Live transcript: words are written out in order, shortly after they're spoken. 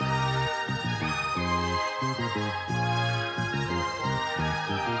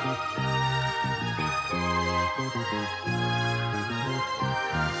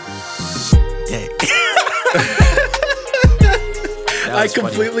day. I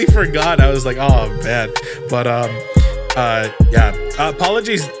completely forgot. I was like, oh man. But yeah.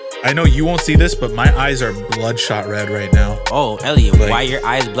 Apologies. I know you won't see this, but my eyes are bloodshot red right now. Oh, Elliot, why your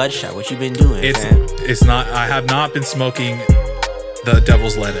eyes bloodshot? What you been doing? It's not. I have not been smoking the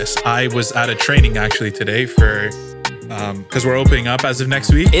devil's lettuce. I was at a training actually today for because we're opening up as of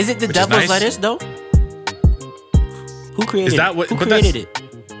next week. Is it the devil's lettuce though? Who created? Is that what? Who created it?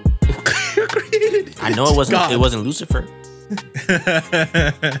 Who created it? I know it wasn't. God. It wasn't Lucifer.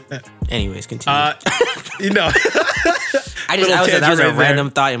 Anyways, continue. I that was a random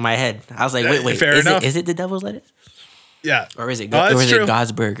thought in my head. I was like, wait, Fair enough. Is it the devil's lettuce? Yeah. Or is it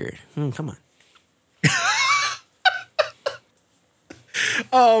God's burger? Come on.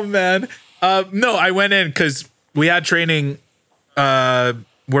 Oh man. No, I went in because we had training. We're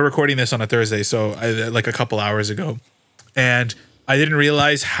recording this on a Thursday, so like a couple hours ago, and I didn't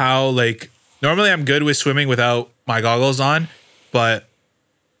realize how normally I'm good with swimming without my goggles on, but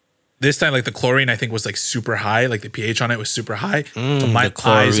this time the chlorine I think was super high, the pH on it was super high. So my the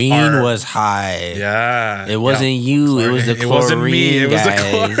chlorine was high. Yeah. It wasn't you. It was the chlorine. It wasn't me. It was the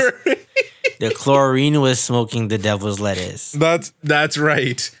chlorine. The chlorine was smoking the devil's lettuce. That's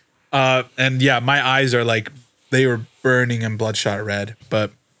right. And yeah, my eyes are they were burning and bloodshot red,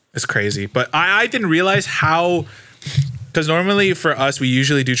 but it's crazy. But I didn't realize how, because normally for us, we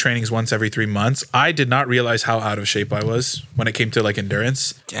usually do trainings once every 3 months. I did not realize how out of shape I was when it came to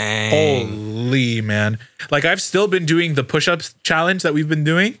endurance. Dang. Holy man. I've still been doing the push-ups challenge that we've been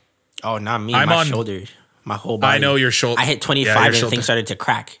doing. Oh, not me. My shoulder. My whole body. I know your shoulder. I hit 25 and things started to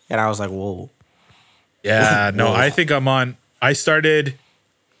crack. And I was like, whoa. Yeah, no, I think I started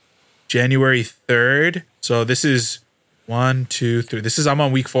January 3rd. So this is 1, 2, 3. I'm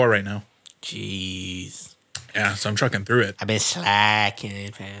on week 4 right now. Jeez. Yeah, so I'm trucking through it. I've been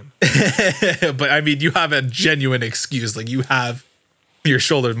slacking, fam. But I mean, you have a genuine excuse. You have your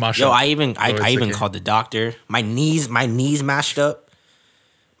shoulder mashed up. Yo, I even called the doctor. My knees mashed up.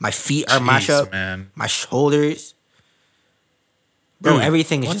 My feet are mashed up. Man. My shoulders. Bro, Dude,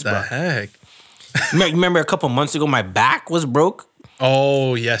 everything is what just the broke. heck? Remember a couple months ago, my back was broke?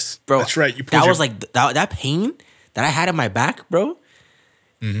 Oh, yes. Bro, that's right. That was that pain that I had in my back, bro.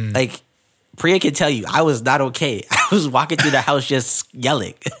 Mm-hmm. Priya can tell you, I was not okay. I was walking through the house just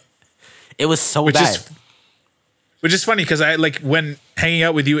yelling. It was so bad. Which is funny because I when hanging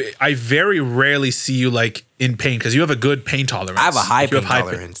out with you, I very rarely see you in pain because you have a good pain tolerance. I have a high pain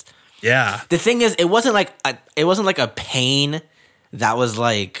tolerance. Yeah. The thing is, it wasn't like a pain that was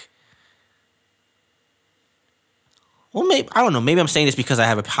well, maybe I don't know. Maybe I'm saying this because I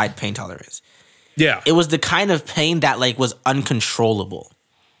have a high pain tolerance. Yeah. It was the kind of pain that was uncontrollable.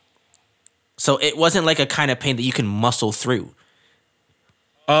 So it wasn't a kind of pain that you can muscle through.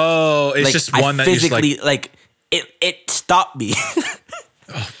 Oh, it's just one that physically you just it stopped me.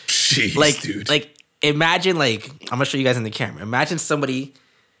 Oh, jeez, dude. Imagine I'm gonna show you guys in the camera. Imagine somebody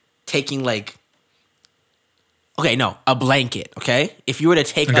taking a blanket. Okay, if you were to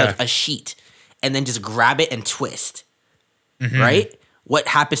take a sheet and then just grab it and twist, right? What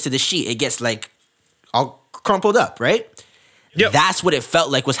happens to the sheet? It gets all crumpled up, right? Yep. That's what it felt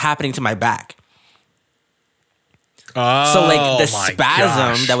like was happening to my back. Oh, So the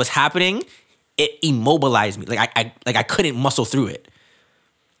spasm that was happening, it immobilized me. I couldn't muscle through it.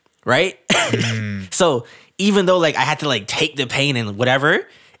 Right? So even though I had to take the pain and whatever,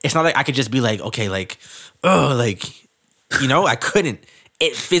 it's not I could just be okay, I couldn't.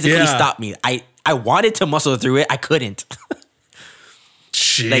 It physically stopped me. I wanted to muscle through it. I couldn't.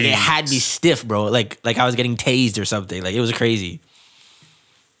 Jeez. It had me stiff, bro. Like I was getting tased or something. It was crazy.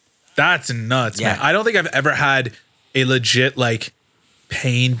 That's nuts, man. I don't think I've ever had a legit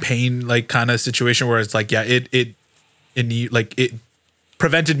pain kind of situation where it's it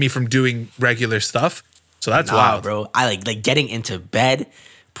prevented me from doing regular stuff. So that's wild, bro. I getting into bed.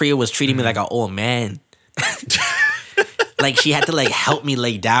 Priya was treating me like an old man. She had to help me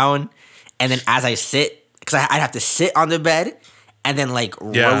lay down, and then as I sit, because I'd have to sit on the bed and then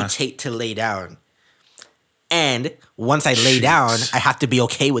rotate to lay down. And once I lay down, I have to be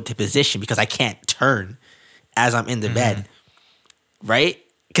okay with the position because I can't turn as I'm in the bed, right?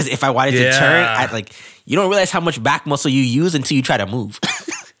 Because if I wanted to turn, I'd you don't realize how much back muscle you use until you try to move.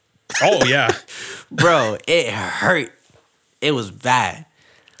 Oh yeah, bro, it hurt. It was bad.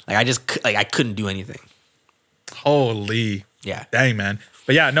 I couldn't do anything. Holy, yeah, dang man.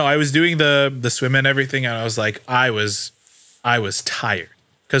 But yeah, no, I was doing the swim and everything, and I was I was tired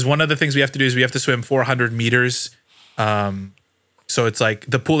because one of the things we have to do is we have to swim 400 meters. So it's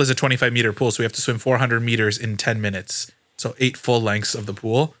the pool is a 25-meter pool, so we have to swim 400 meters in 10 minutes. So 8 full lengths of the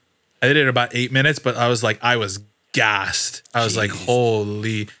pool. I did it in about 8 minutes, but I was gassed. I was like,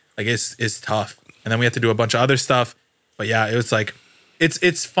 holy, like it's tough. And then we had to do a bunch of other stuff. But yeah, it was like,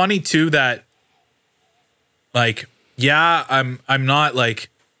 it's funny too that like, yeah, I'm not like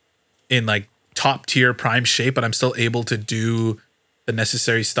in like top tier prime shape, but I'm still able to do the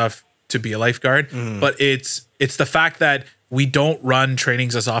necessary stuff to be a lifeguard. But it's the fact that we don't run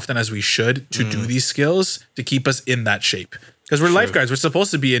trainings as often as we should to do these skills to keep us in that shape. Because we're lifeguards. We're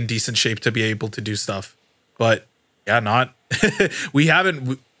supposed to be in decent shape to be able to do stuff. But yeah, not. We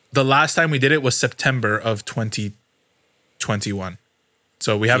haven't. The last time we did it was September of 2021.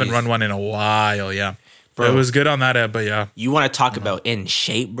 So we haven't run one in a while. Yeah. Bro, it was good on that end, but yeah. You want to talk about in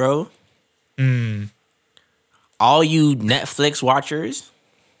shape, bro? All you Netflix watchers,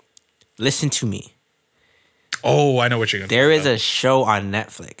 listen to me. Oh, I know what you're going to There is a show on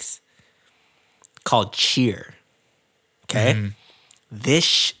Netflix called Cheer. Okay?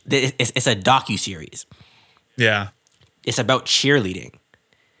 This it's a docuseries. Yeah. It's about cheerleading.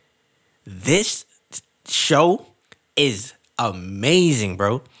 This show is amazing,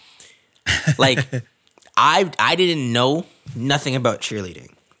 bro. Like, I didn't know nothing about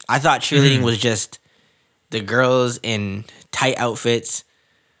cheerleading. I thought cheerleading was just the girls in tight outfits,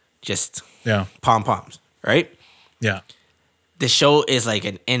 just pom-poms, right? Yeah. The show is like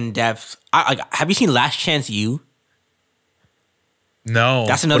an in-depth. Have you seen Last Chance U? No.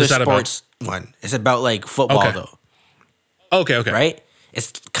 That's another sports one. It's about like football though. Okay. Right?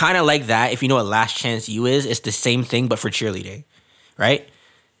 It's kind of like that. If you know what Last Chance U is, it's the same thing but for cheerleading, right?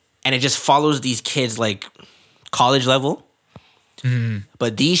 And it just follows these kids like college level.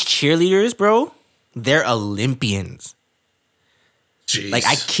 But these cheerleaders, bro, they're Olympians. Jeez. Like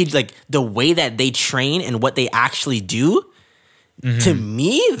I kid, like the way that they train and what they actually do, to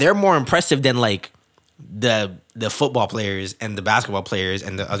me, they're more impressive than like the football players and the basketball players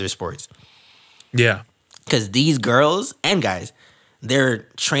and the other sports. Yeah. Because these girls and guys, they're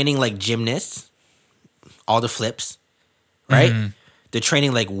training like gymnasts, all the flips, right? They're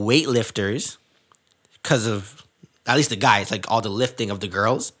training like weightlifters because of, at least the guys, like all the lifting of the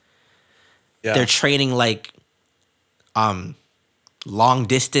girls. Yeah. They're training like long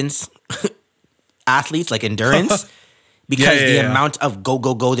distance athletes, like endurance, because the amount of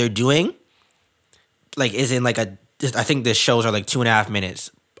go they're doing, like, is in like I think the shows are like 2.5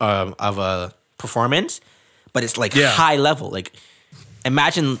 minutes of a performance, but it's like high level. Like,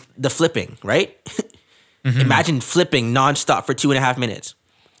 imagine the flipping, right? Imagine flipping nonstop for 2.5 minutes.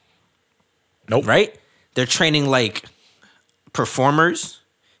 Nope. Right? They're training like performers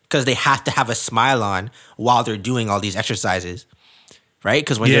because they have to have a smile on while they're doing all these exercises. Right?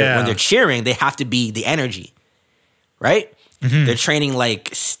 Because when they're cheering, they have to be the energy. Right? They're training like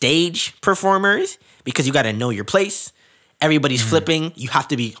stage performers because you got to know your place. Everybody's flipping. You have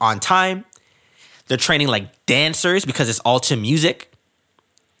to be on time. They're training like dancers because it's all to music.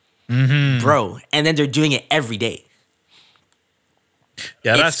 Bro. And then they're doing it every day.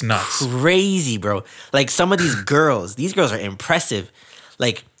 Yeah, that's nuts. Crazy, bro. Like some of these girls are impressive.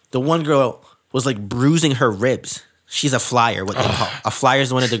 Like the one girl was like bruising her ribs. She's a flyer. What they call a flyer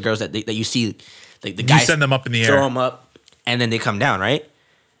is one of the girls that you see. Like the guys you send them up in the air, throw them up, and then they come down, right?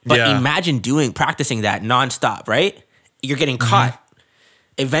 But imagine practicing that nonstop, right? You're getting caught.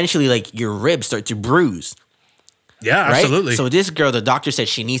 Eventually, like your ribs start to bruise. Yeah, right? absolutely. So this girl, the doctor said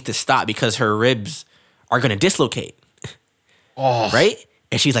she needs to stop because her ribs are gonna dislocate. Right?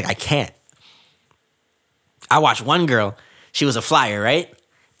 And she's like, I can't. I watched one girl, she was a flyer, right?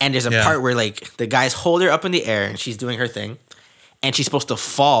 And there's a part where like the guys hold her up in the air and she's doing her thing. And she's supposed to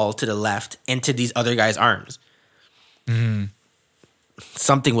fall to the left into these other guys' arms.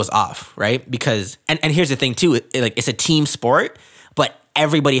 Something was off, right? Because, and here's the thing too, it's a team sport, but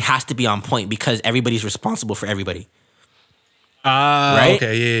everybody has to be on point because everybody's responsible for everybody. Right?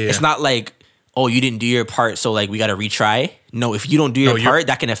 Okay, yeah. It's not like, oh, you didn't do your part, so like we got to retry. No, if you don't do your part,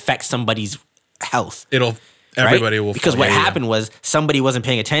 that can affect somebody's health. Everybody will. Because what happened was somebody wasn't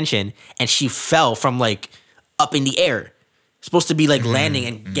paying attention and she fell from like up in the air. Supposed to be like landing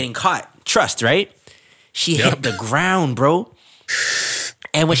and getting caught. Trust, right? She hit the ground, bro.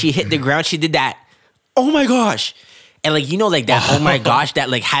 And when she hit the ground, she did that. Oh my gosh. And like, you know, like that, oh my gosh, that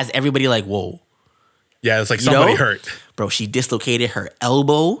like has everybody like, whoa. Yeah, it's like somebody hurt. Bro, she dislocated her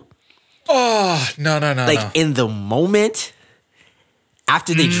elbow. Oh, no. Like in the moment,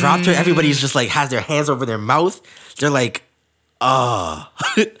 after they dropped her, everybody's just like has their hands over their mouth. They're like,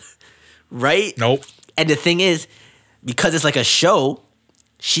 right? Nope. And the thing is, because it's like a show,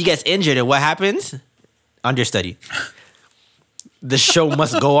 she gets injured and what happens? Understudy. The show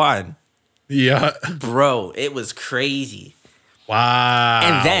must go on. Yeah. Bro, it was crazy. Wow.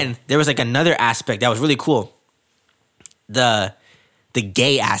 And then there was like another aspect that was really cool. The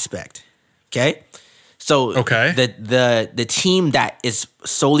gay aspect. Okay? So the team that is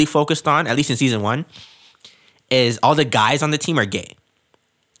solely focused on, at least in season 1, is all the guys on the team are gay.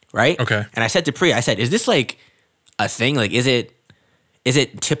 Right? Okay. And I said to Priya, I said, is this like a thing? Like, is it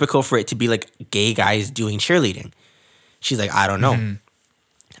typical for it to be like gay guys doing cheerleading? She's like, I don't know. Mm-hmm.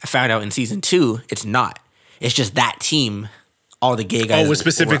 I found out in season 2, it's not. It's just that team, all the gay guys. Oh, it was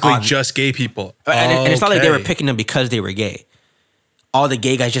specifically just gay people. And it's not like they were picking them because they were gay. All the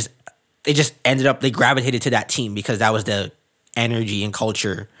gay guys they gravitated to that team because that was the energy and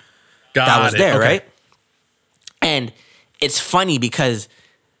culture that was there, right? And it's funny because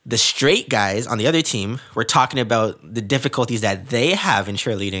the straight guys on the other team were talking about the difficulties that they have in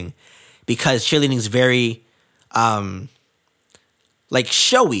cheerleading because cheerleading is very like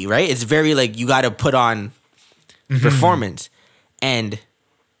showy, right? It's very like you got to put on performance, and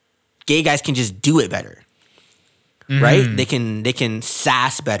gay guys can just do it better, right? They can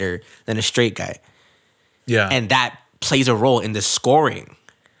sass better than a straight guy, and that plays a role in the scoring,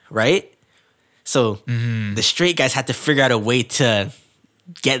 right? So the straight guys had to figure out a way to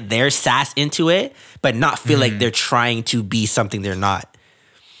get their sass into it, but not feel like they're trying to be something they're not.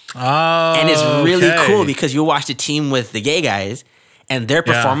 Oh, and it's really cool because you watch the team with the gay guys, and their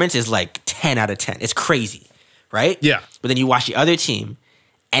performance is like 10 out of 10. It's crazy, right? Yeah. But then you watch the other team,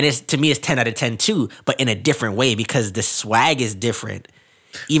 and to me, it's 10 out of 10 too, but in a different way because the swag is different.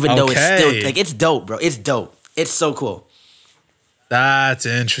 Even though it's still like it's dope, bro. It's dope. It's so cool. That's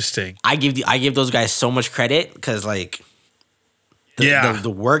interesting. I give those guys so much credit because like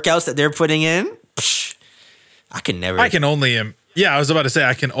the workouts that they're putting in, I can only. Yeah, I was about to say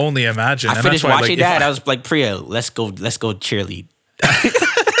I can only imagine. I finished watching that, and I was like, Priya, let's go cheerlead.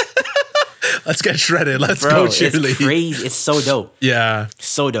 Let's get shredded. Let's go cheerlead. It's crazy. It's so dope. Yeah,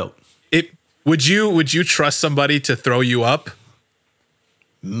 so dope. Would you trust somebody to throw you up?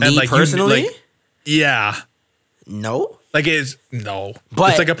 Me and personally? Yeah. No. But it's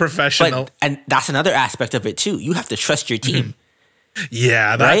like a professional. And that's another aspect of it too. You have to trust your team.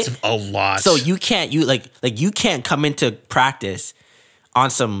 Yeah, that's a lot. So you can't you can't come into practice on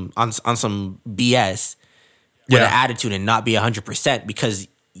some BS with an attitude and not be 100% because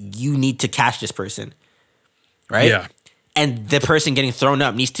you need to catch this person, right? Yeah. And the person getting thrown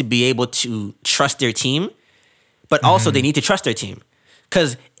up needs to be able to trust their team, but also they need to trust their team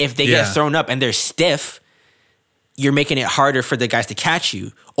because if they get thrown up and they're stiff, you're making it harder for the guys to catch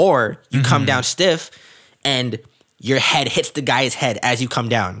you, or you come down stiff and your head hits the guy's head as you come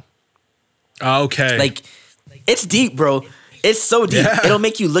down. Okay. Like, it's deep, bro. It's so deep. Yeah. It'll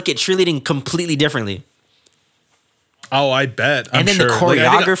make you look at cheerleading completely differently. Oh, I bet. And then the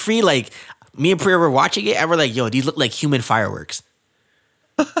choreography, like, me and Priya were watching it, and we're like, yo, these look like human fireworks.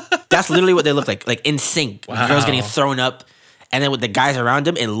 That's literally what they look like in sync. Wow. The girls getting thrown up, and then with the guys around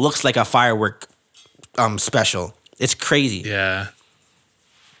them, it looks like a firework special. It's crazy. Yeah.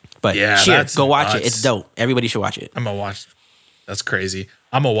 But go watch it. It's dope. Everybody should watch it. I'm going to watch. That's crazy.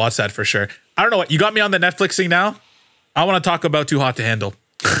 I'm going to watch that for sure. I don't know what. You got me on the Netflixing now? I want to talk about Too Hot to Handle.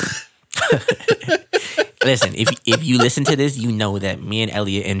 Listen, if you listen to this, you know that me and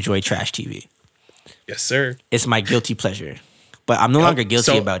Elliot enjoy trash TV. Yes, sir. It's my guilty pleasure. But I'm no longer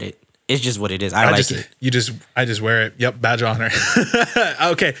guilty about it. It's just what it is. I like it. I just wear it. Yep, badge of honor.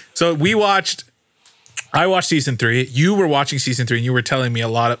 Okay, so I watched season 3. You were watching season 3, and you were telling me a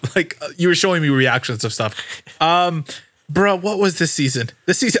lot of you were showing me reactions of stuff. Bro, what was this season?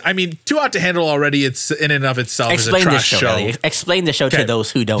 I mean, Too Hot to Handle already. It's in and of itself is a trash show. Elliot. Explain the show to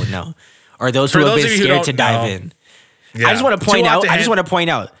those who don't know, or those who have been scared to dive in. Yeah. I just want to point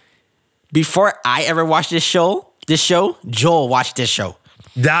out. Before I ever watched this show, Joel watched this show.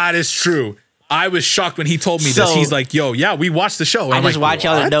 That is true. I was shocked when he told me this. He's like, "Yo, yeah, we watched the show." And I just want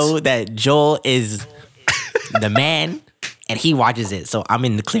y'all to know that Joel is the man, and he watches it, so I'm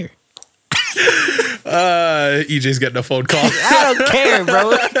in the clear. EJ's getting a phone call. I don't care,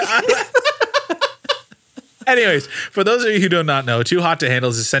 bro. Anyways, for those of you who do not know, Too Hot to Handle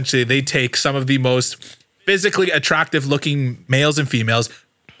is essentially they take some of the most physically attractive looking males and females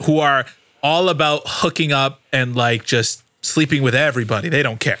who are all about hooking up and like just sleeping with everybody. They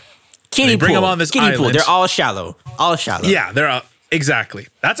don't care. Kiddie pool. Bring them on this island. Pool. They're all shallow. All shallow. Yeah, they're all, exactly.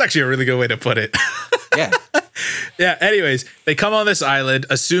 That's actually a really good way to put it. Yeah. Yeah. Anyways, they come on this island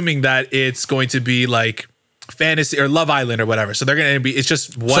assuming that it's going to be like fantasy or Love Island or whatever. So they're going to be, it's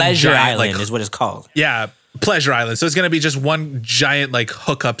just one Pleasure giant, Island is what it's called. Yeah. Pleasure Island. So it's going to be just one giant like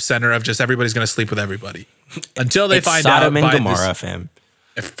hookup center of just everybody's going to sleep with everybody until they find Sodom out. Sodom and Gomorrah, fam.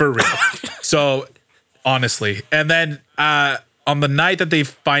 For real. So honestly, and then on the night that they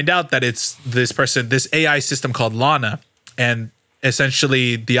find out that it's this person, this AI system called Lana, and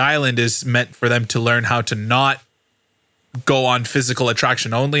essentially the island is meant for them to learn how to not go on physical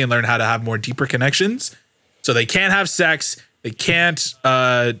attraction only and learn how to have more deeper connections. So they can't have sex. They can't,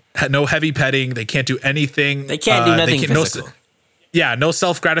 no heavy petting. They can't do anything. They can't do nothing physical. No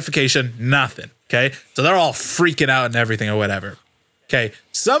self-gratification, nothing. Okay. So they're all freaking out and everything or whatever. Okay.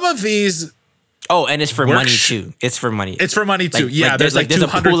 Some of these. Oh, and it's for money too. It's for money. It's for money too. Like, there's a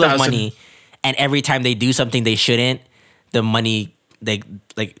pool of money, and every time they do something they shouldn't, the money,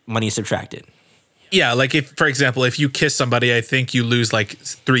 money is subtracted. Yeah, like if, for example, if you kiss somebody, I think you lose like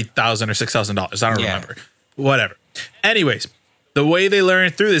 $3,000 or $6,000. I don't remember. Whatever. Anyways, the way they learn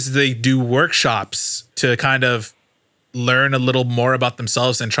through this is they do workshops to kind of learn a little more about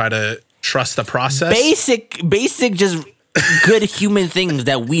themselves and try to trust the process. Basic, just good human things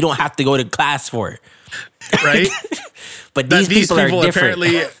that we don't have to go to class for. Right? But these people are different.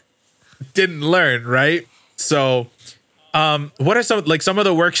 Apparently didn't learn, right? So, what are some of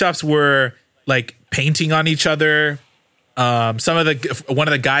the workshops were like painting on each other. One of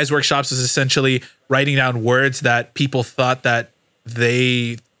the guys' workshops is essentially writing down words that people thought that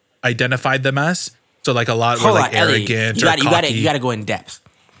they identified them as. So like a lot were like arrogant or cocky. You got to go in depth.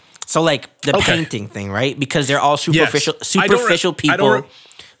 So like the painting thing, right? Because they're all superficial people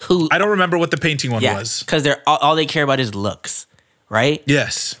who I don't remember what the painting one was. Because they're all they care about is looks, right?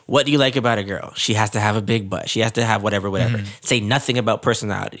 Yes. What do you like about a girl? She has to have a big butt. She has to have whatever. Say nothing about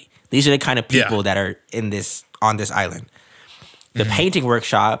personality. These are the kind of people that are on this island. The painting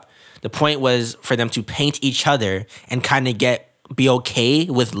workshop, the point was for them to paint each other and kind of be okay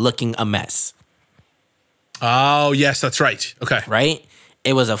with looking a mess. Oh, yes, that's right. Okay. Right?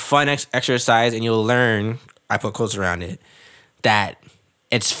 It was a fun exercise, and you'll learn, I put quotes around it, that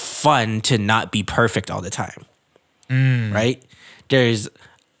it's fun to not be perfect all the time. Right? There's,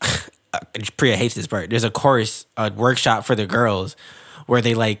 Priya hates this part, there's a workshop for the girls where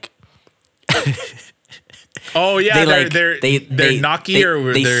they like, oh yeah, they're knocky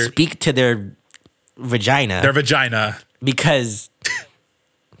or they speak to their vagina. Their vagina. Because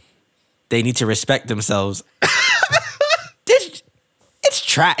they need to respect themselves. It's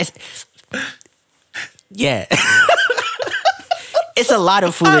trash. Yeah. It's a lot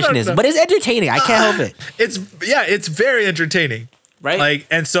of foolishness, but it's entertaining. I can't help it. It's very entertaining. Right? Like,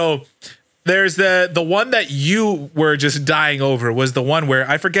 and so there's the one that you were just dying over was the one where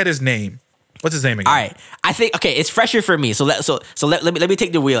I forget his name. What's his name again? All right. I think it's fresher for me. So let me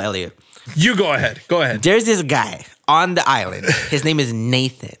take the wheel, Elliot. You go ahead. There's this guy on the island. His name is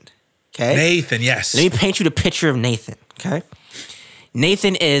Nathan. Okay? Nathan, yes. Let me paint you the picture of Nathan. Okay?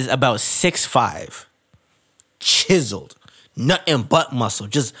 Nathan is about 6'5", chiseled, nut and butt muscle,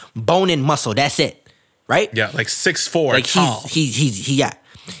 just bone and muscle. That's it. Right? Yeah, like 6'4", like tall.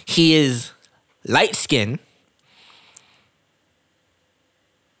 He is light skin.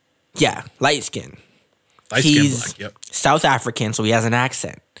 Yeah, light skin. He's black, yep. South African, so he has an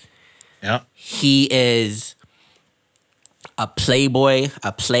accent. Yeah. He is a playboy,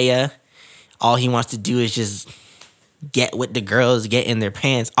 a player. All he wants to do is just get with the girls, get in their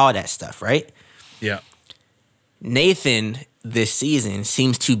pants, all that stuff, right? Yeah. Nathan this season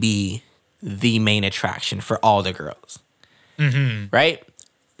seems to be the main attraction for all the girls. Right?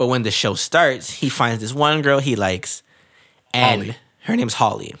 But when the show starts, he finds this one girl he likes, and her name's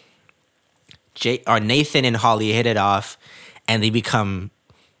Holly. Nathan and Holly hit it off, and they become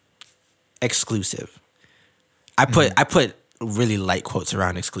exclusive. I put really light quotes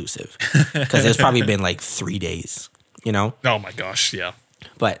around exclusive because it's probably been like 3 days, you know? Oh my gosh, yeah.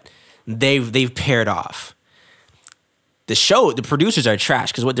 But they've paired off. The producers are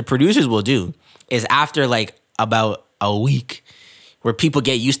trash because what the producers will do is after like about a week where people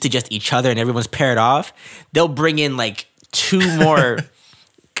get used to just each other and everyone's paired off, they'll bring in like 2 more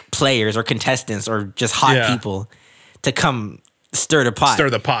players or contestants or just hot people to come stir the pot.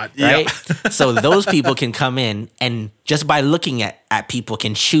 Right? Yep. So those people can come in and just by looking at people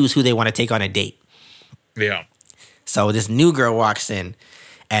can choose who they want to take on a date. Yeah. So this new girl walks in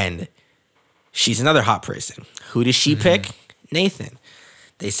and she's another hot person. Who does she pick? Nathan.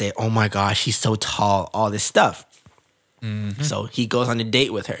 They say, oh my gosh, he's so tall, all this stuff. So he goes on a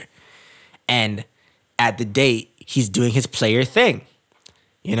date with her. And at the date, he's doing his player thing.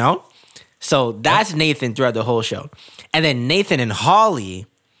 You know? So that's Nathan throughout the whole show. And then Nathan and Holly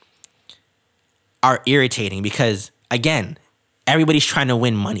are irritating because, again, everybody's trying to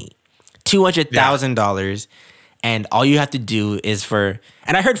win money. $200,000. And all you have to do is and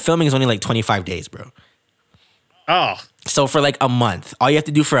I heard filming is only like 25 days, bro. Oh. So for like a month, all you have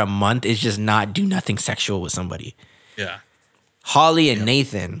to do for a month is just not do nothing sexual with somebody. Yeah. Holly and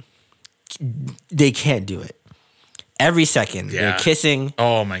Nathan, they can't do it. Every second they're kissing.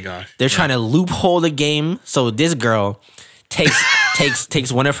 Oh my gosh. They're trying to loophole the game. So this girl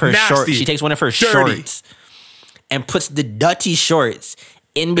takes one of her shorts. She takes one of her shorts and puts the dirty shorts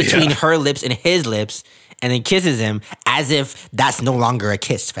in between her lips and his lips, and then kisses him as if that's no longer a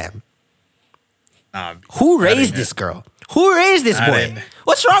kiss, fam. Who raised this girl? Who raised this boy?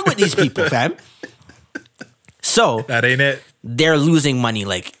 What's wrong with these people, fam? So that ain't it. They're losing money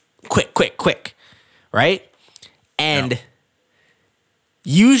like quick, right? And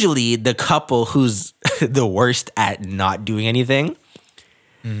usually the couple who's the worst at not doing anything,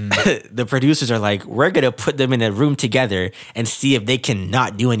 the producers are like, we're going to put them in a room together and see if they can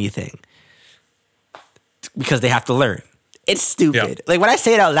not do anything. Because they have to learn. It's stupid. Like when I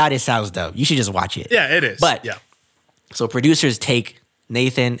say it out loud, it sounds dumb. You should just watch it. Yeah, it is. But so producers take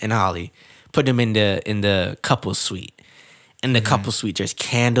Nathan and Holly, put them in the couple suite. In the couple suite, there's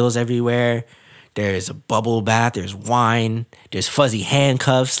candles everywhere. There's a bubble bath. There's wine. There's fuzzy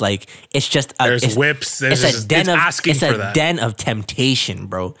handcuffs. Like it's just there's whips. It's a den of temptation,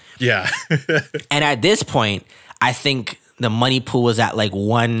 bro. Yeah. And at this point, I think the money pool was at like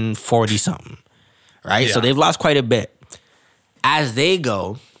 140 something, right? Yeah. So they've lost quite a bit. As they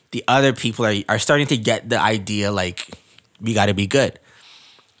go, the other people are starting to get the idea like we got to be good.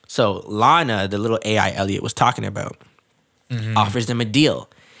 So Lana, the little AI Elliot was talking about, offers them a deal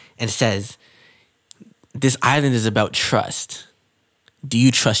and says, this island is about trust. Do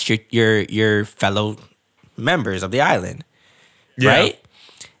you trust your fellow members of the island? Yeah. Right?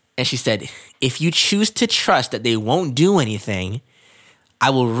 And she said, if you choose to trust that they won't do anything, I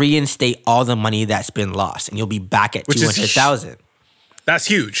will reinstate all the money that's been lost and you'll be back at 200,000. That's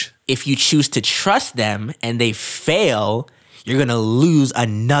huge. If you choose to trust them and they fail, you're going to lose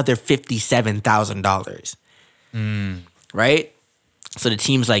another $57,000. Right? So the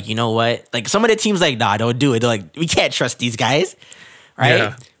team's like, you know what? Like some of the teams like, nah, don't do it. They're like, we can't trust these guys. Right?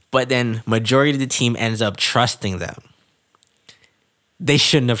 Yeah. But then majority of the team ends up trusting them. They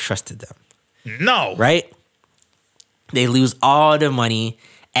shouldn't have trusted them. No. Right? They lose all the money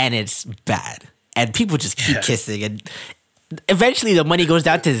and it's bad. And people just keep kissing. And eventually the money goes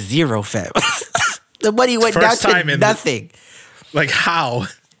down to zero, fam. The money went down to nothing. Like how?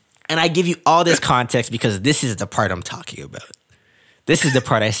 And I give you all this context because this is the part I'm talking about. This is the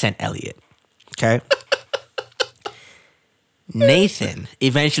part I sent Elliot. Okay? Nathan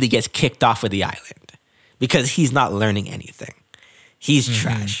eventually gets kicked off of the island because he's not learning anything. He's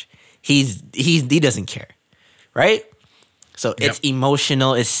trash. He doesn't care. Right? So it's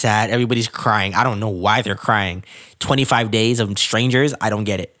emotional, it's sad, everybody's crying. I don't know why they're crying. 25 days of strangers, I don't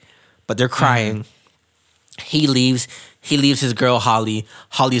get it. But they're crying. He leaves his girl Holly.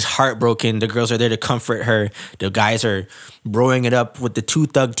 Holly's heartbroken. The girls are there to comfort her. The guys are blowing it up with the two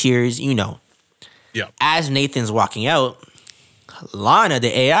thug tears, you know. Yeah. As Nathan's walking out, Lana,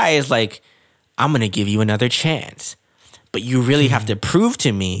 the AI, is like, I'm going to give you another chance. But you really have to prove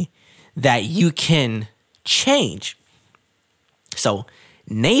to me that you can change. So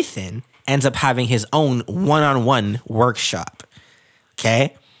Nathan ends up having his own one-on-one workshop.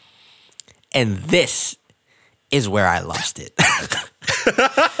 Okay? And this is where I lost it.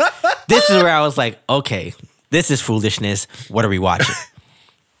 This is where I was like, okay, this is foolishness. What are we watching?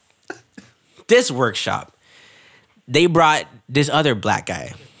 This workshop, they brought this other black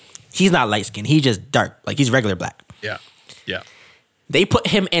guy. He's not light-skinned. He's just dark. Like, he's regular black. Yeah. Yeah. They put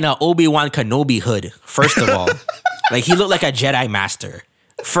him in a Obi-Wan Kenobi hood, first of all. Like, he looked like a Jedi Master.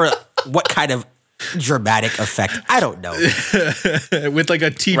 For what kind of dramatic effect? I don't know. With like a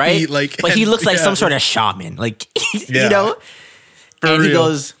teepee, right? like, but he looks like some sort of shaman, like you know. And he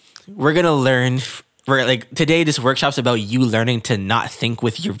goes, "We're gonna learn. We're like today. This workshop's about you learning to not think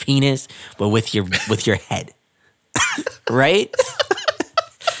with your penis, but with your head, right?"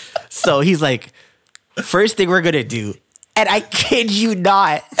 So he's like, first thing we're gonna do, and I kid you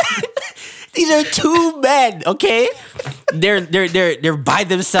not. These are two men, okay? They're by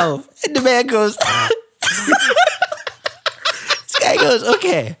themselves. And the man goes, this guy goes,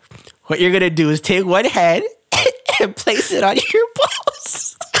 okay, what you're gonna do is take one head and place it on your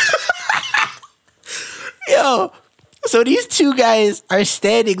balls. Yo, so these two guys are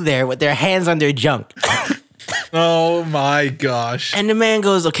standing there with their hands on their junk. Oh my gosh. And the man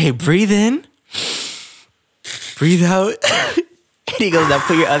goes, okay, breathe in, breathe out. And he goes, now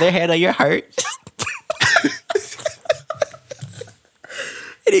put your other hand on your heart.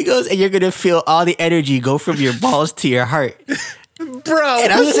 And he goes, and you're going to feel all the energy go from your balls to your heart. Bro.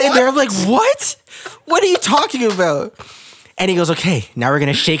 And I'm sitting there, I'm like, what? What are you talking about? And he goes, okay, now we're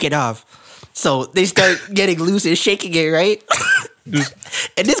going to shake it off. So they start getting loose and shaking it, right?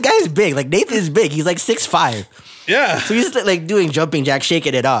 And this guy is big. Like Nathan is big. He's like 6'5". Yeah. So he's like doing jumping jack,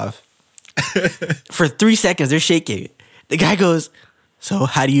 shaking it off. For 3 seconds, they're shaking. The guy goes, "So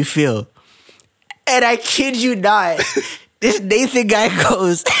how do you feel?" And I kid you not, this Nathan guy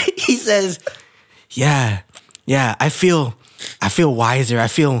goes, he says, yeah, I feel wiser. I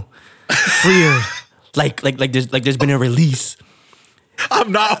feel freer. like there's been a release.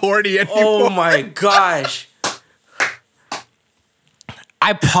 I'm not horny anymore. Oh my gosh.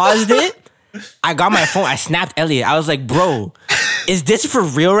 I paused it. I got my phone. I snapped Elliot. I was like, bro, is this for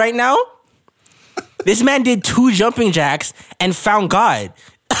real right now? This man did 2 jumping jacks and found God.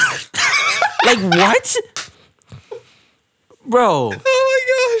 Like, what? Bro.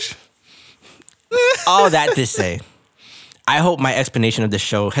 Oh my gosh. All that to say, I hope my explanation of the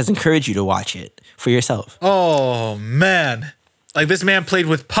show has encouraged you to watch it for yourself. Oh, man. Like, this man played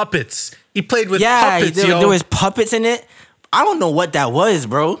with puppets. He played with puppets, there was puppets in it. I don't know what that was,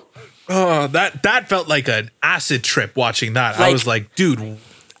 bro. Oh, that felt like an acid trip watching that. I was like, dude.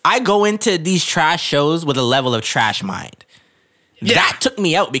 I go into these trash shows with a level of trash mind. Yeah. That took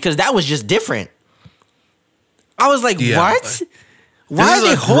me out because that was just different. I was like, what? Why are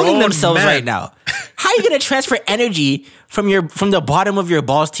they holding themselves right now? How are you going to transfer energy from the bottom of your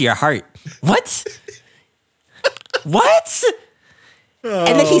balls to your heart? What? What? Oh,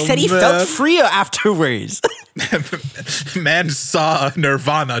 and then he said he felt freer afterwards. Man saw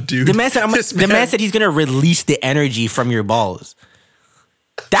Nirvana, dude. The man said he's going to release the energy from your balls.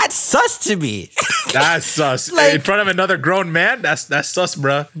 That's sus to me. That's sus. Like, in front of another grown man, that's sus,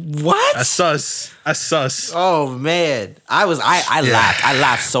 bruh. What? That's sus. Oh man, I laughed. I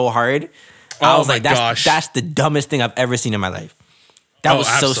laughed so hard. I was like, that's the dumbest thing I've ever seen in my life. That was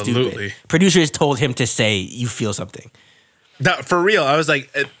so stupid. Producers told him to say you feel something. No, for real. I was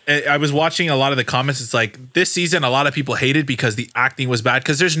like, I was watching a lot of the comments. It's like this season, a lot of people hated because the acting was bad.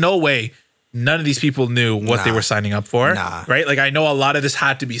 Because there's no way none of these people knew what they were signing up for. Right? Like, I know a lot of this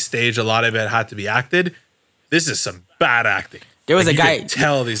had to be staged. A lot of it had to be acted. This is some bad acting. There was like, a guy.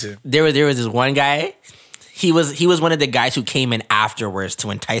 Tell these. There was this one guy. He was one of the guys who came in afterwards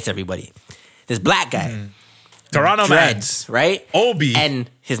to entice everybody. This black guy. Mm-hmm. Toronto dreads, right? Obi. And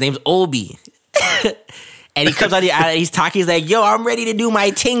his name's Obi. And he comes on he's talking, he's like, yo, I'm ready to do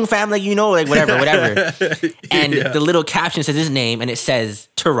my ting, fam, like, you know, like, whatever. And the little caption says his name, and it says,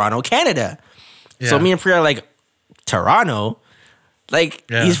 Toronto, Canada. Yeah. So me and Priya are like, Toronto? Like,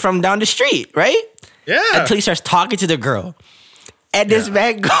 he's from down the street, right? Yeah. Until he starts talking to the girl. And this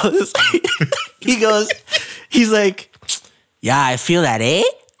man goes, he's like, yeah, I feel that, eh?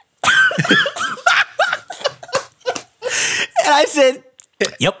 And I said,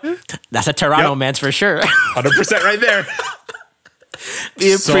 yep, that's a Toronto man's for sure. 100% right there.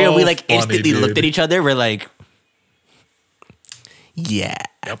 Me and Priya, we like instantly looked at each other. We're like, yeah.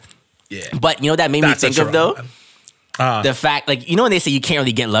 Yep. Yeah. But you know what that made me think of though? The fact, like, you know when they say you can't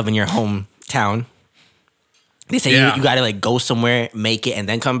really get love in your hometown? They say you gotta like go somewhere, make it, and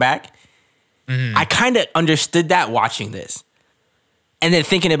then come back. Mm-hmm. I kind of understood that watching this. And then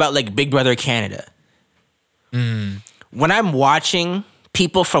thinking about like Big Brother Canada. Mm. When I'm watching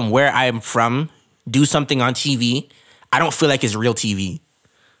people from where I'm from do something on TV, I don't feel like it's real TV.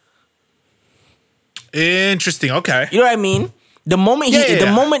 Interesting. Okay. You know what I mean? The moment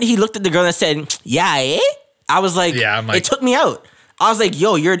moment he looked at the girl and said, "Yeah, eh?" I was like, it took me out. I was like,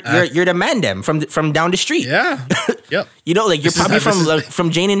 "Yo, you're the man dem from down the street." Yeah. Yep. You know, like you're probably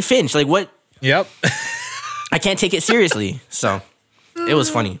from Jane and Finch. Like what? Yep. I can't take it seriously. So it was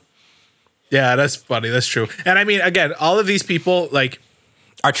funny. Yeah, that's funny. That's true. And I mean, again, all of these people like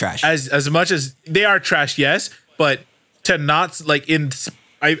are trash. As much as they are trash, yes, but to not like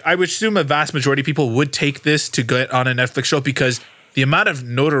I would assume a vast majority of people would take this to get on a Netflix show because the amount of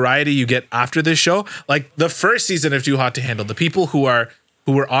notoriety you get after this show, like the first season of Too Hot to Handle, the people who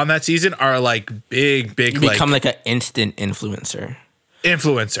were on that season are like big, you become like an instant influencer,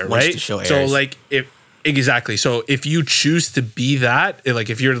 right? The show airs. So like Exactly. So if you choose to be that, like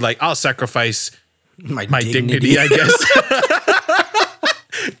if you're like, I'll sacrifice my dignity, I guess,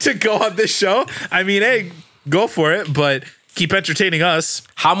 to go on this show. I mean, hey, go for it, but keep entertaining us.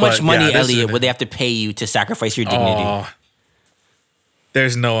 How much money, Elliot, would they have to pay you to sacrifice your dignity? Oh,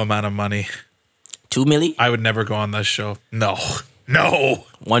 there's no amount of money. 2 million? I would never go on this show. No.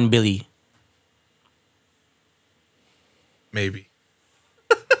 1 billion. Maybe.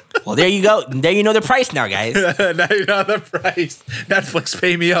 Well, there you go. There you know the price now, guys. Now you know the price. Netflix,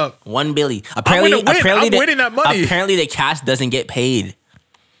 pay me up. 1 billion. I'm winning that money. Apparently, the cast doesn't get paid.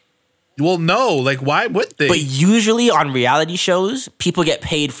 Well, no. Like, why would they? But usually on reality shows, people get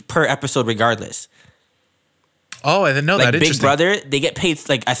paid per episode regardless. Oh, I didn't know Like that. Big Brother, they get paid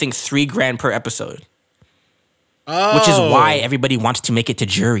like I think $3,000 per episode. Oh. Which is why everybody wants to make it to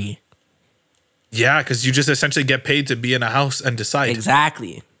jury. Yeah, because you just essentially get paid to be in a house and decide.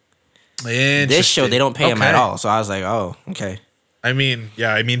 Exactly. This show, they don't pay him at all. So I was like, oh, okay. I mean,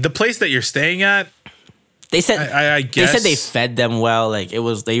 the place that you're staying at, they said I guess they said they fed them well. Like it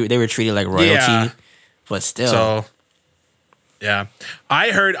was they were treated like royalty, but still. So yeah,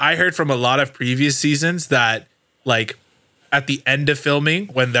 I heard from a lot of previous seasons that like at the end of filming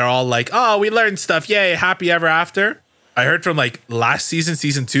when they're all like, oh, we learned stuff, yay, happy ever after. I heard from like last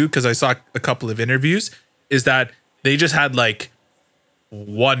season 2, because I saw a couple of interviews, is that they just had like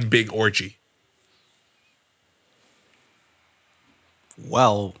one big orgy.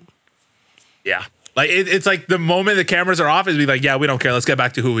 Well, yeah. Like it's like the moment the cameras are off, is be like, yeah, we don't care. Let's get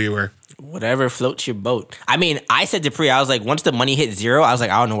back to who we were. Whatever floats your boat. I mean, I said to Pri, I was like, once the money hit zero, I was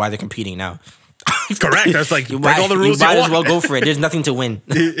like, I don't know why they're competing now. Correct. I was like, break all the rules. You might as well go for it. There's nothing to win.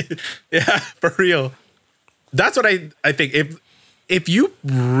 Yeah, for real. That's what I think. If you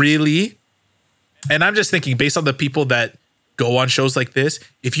really, and I'm just thinking based on the people that go on shows like this,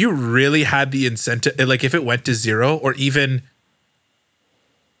 if you really had the incentive, like if it went to zero, or even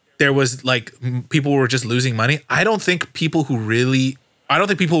there was like people were just losing money, I don't think people would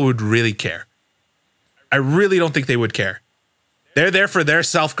really care. I really don't think they would care. They're there for their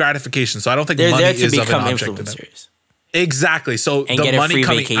self gratification, so I don't think they're money there to is of an become object to them. influencers. Exactly. So and the money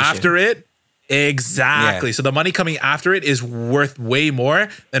coming vacation. after it, exactly. Yeah. So the money coming after it is worth way more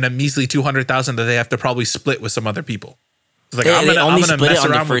than a measly $200,000 that they have to probably split with some other people. It's like I'm gonna split it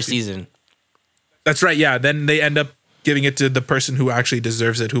on the first season. That's right. Yeah. Then they end up giving it to the person who actually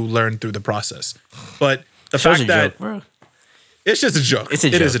deserves it, who learned through the process. But the fact that joke, it's just a joke. It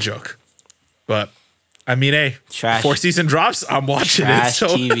is a joke. But I mean, hey, trash. 4th season drops, I'm watching trash it.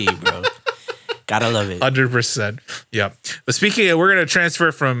 So. TV, bro. Gotta love it. 100%. Yeah. But speaking of, we're going to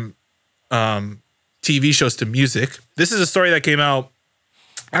transfer from TV shows to music. This is a story that came out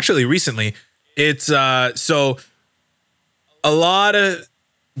actually recently. It's so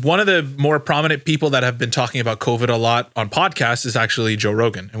one of the more prominent people that have been talking about COVID a lot on podcasts is actually Joe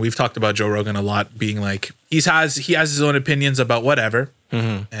Rogan. And we've talked about Joe Rogan a lot, being like, he has his own opinions about whatever.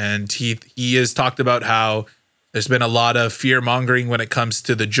 Mm-hmm. And he has talked about how there's been a lot of fear mongering when it comes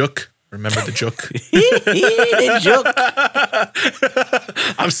to the Juk. Remember the Juk? The Juk.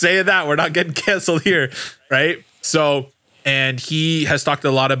 I'm saying that. We're not getting canceled here, right? So, and he has talked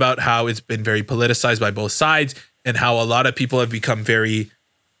a lot about how it's been very politicized by both sides, and how a lot of people have become very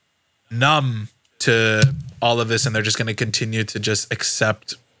numb to all of this, and they're just going to continue to just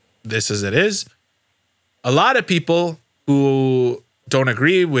accept this as it is. A lot of people who don't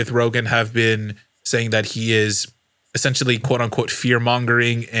agree with Rogan have been saying that he is essentially quote unquote fear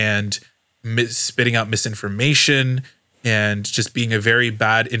mongering and spitting out misinformation and just being a very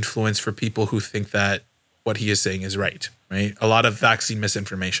bad influence for people who think that what he is saying is right? A lot of vaccine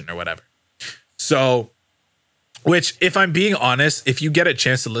misinformation or whatever. So, which, if I'm being honest, if you get a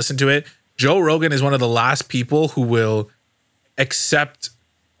chance to listen to it, Joe Rogan is one of the last people who will accept,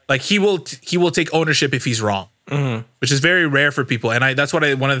 like he will take ownership if he's wrong. Mm-hmm. Which is very rare for people, and that's one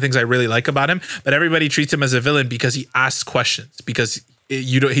of the things I really like about him. But everybody treats him as a villain because he asks questions, because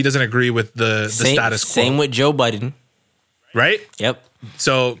he doesn't agree with the status quo. Same with Joe Biden, right? Yep.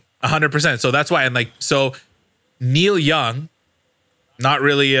 So 100%. So that's why, and like, so Neil Young, not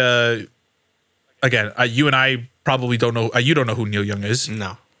really. Again, you and I probably don't know. You don't know who Neil Young is.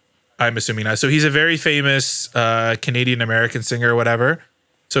 No, I'm assuming not. So he's a very famous Canadian American singer or whatever.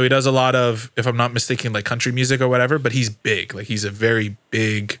 So he does a lot of, if I'm not mistaken, like country music or whatever, but he's big. Like he's a very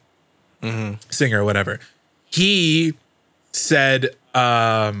big singer or whatever. He said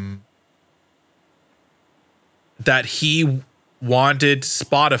that he wanted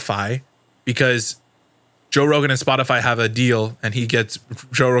Spotify because Joe Rogan and Spotify have a deal, and he gets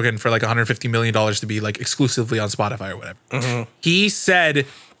Joe Rogan for like $150 million to be like exclusively on Spotify or whatever. Mm-hmm. He said,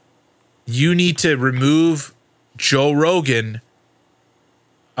 you need to remove Joe Rogan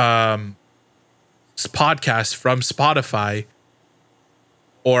podcast from Spotify,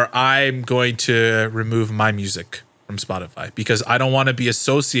 or I'm going to remove my music from Spotify, because I don't want to be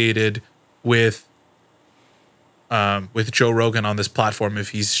associated with Joe Rogan on this platform if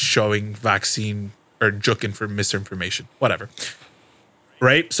he's showing vaccine or juking for misinformation, whatever.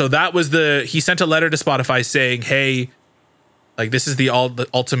 Right? So that was he sent a letter to Spotify saying, hey, like this is the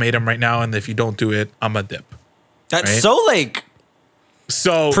ultimatum right now, and if you don't do it, I'm a dip. That's right? so like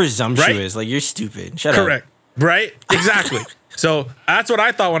so presumptuous. Right? Like you're stupid. Shut Correct. up. Right? Exactly. So that's what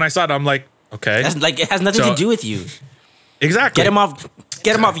I thought when I saw it. I'm like, okay. That's, like, it has nothing to do with you. Exactly. Get him off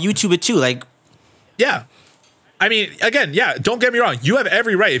YouTube it too. Like, yeah. I mean, again, yeah, don't get me wrong. You have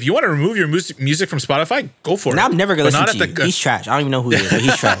every right. If you want to remove your music from Spotify, go for it. I'm never going to listen to you. He's trash. I don't even know who he is, but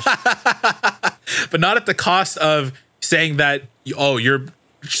he's trash. But not at the cost of saying that, oh, you're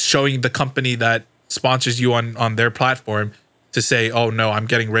showing the company that sponsors you on their platform to say, oh, no, I'm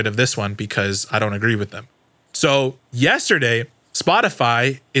getting rid of this one because I don't agree with them. So yesterday,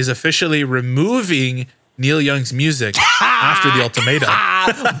 Spotify is officially removing Neil Young's music after the ultimatum.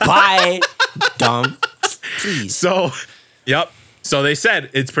 Bye, dumb. Please. So, yep. So they said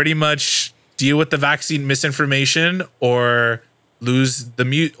it's pretty much deal with the vaccine misinformation or lose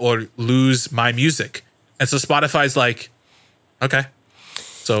lose my music. And so Spotify's like, okay.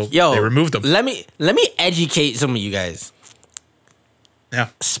 So they removed them. Let me educate some of you guys. Yeah.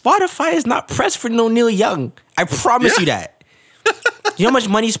 Spotify is not pressed for no Neil Young. I promise you that. You know how much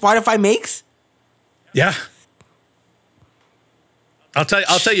money Spotify makes? Yeah. I'll tell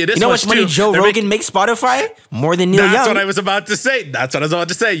you this. You know how much money Joe Rogan makes Spotify? More than Neil Young. That's what I was about to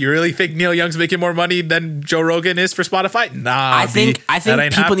say. You really think Neil Young's making more money than Joe Rogan is for Spotify? Nah. I think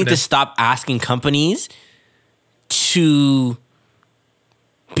people need to stop asking companies to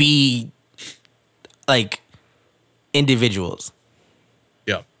be like individuals.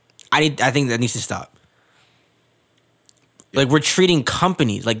 Yeah. I think that needs to stop. Like, we're treating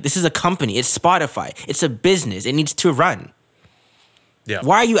companies like this is a company. It's Spotify. It's a business. It needs to run. Yeah.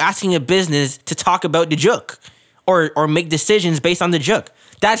 Why are you asking a business to talk about the juk or make decisions based on the juk?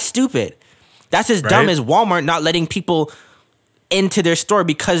 That's stupid. That's as dumb as Walmart not letting people into their store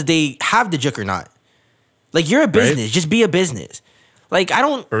because they have the juk or not. Like, you're a business. Just be a business. Like, I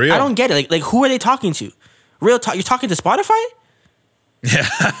don't get it. Like who are they talking to? Real talk. You're talking to Spotify? Yeah.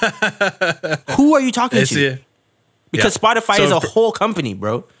 Who are you talking to? Because Spotify is a whole company,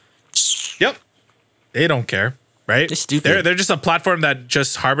 bro. Yep. They don't care. Right? It's stupid. They're just a platform that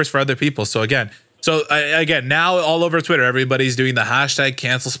just harbors for other people. So again, now all over Twitter, everybody's doing the hashtag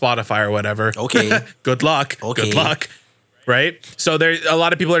cancel Spotify or whatever. Okay. Good luck. Okay. Good luck. Right? So there, a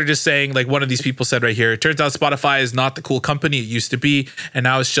lot of people are just saying, like one of these people said right here, it turns out Spotify is not the cool company it used to be. And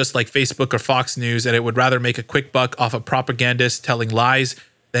now it's just like Facebook or Fox News. And it would rather make a quick buck off of propagandists telling lies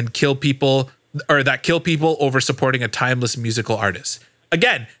than kill people over supporting a timeless musical artist.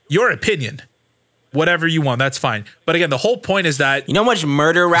 Again, your opinion. Whatever you want, that's fine. But again, the whole point is that... You know how much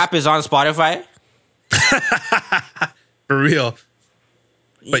murder rap is on Spotify? For real.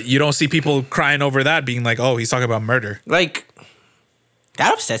 But you don't see people crying over that, being like, oh, he's talking about murder. Like,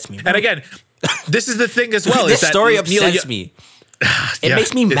 that upsets me, bro. And again, this is the thing as well. This story upsets me. It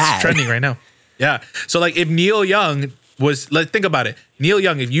makes me mad. It's trending right now. Yeah. So like if Neil Young was... Like, think about it. Neil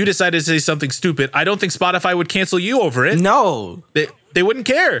Young, if you decided to say something stupid, I don't think Spotify would cancel you over it. No. They wouldn't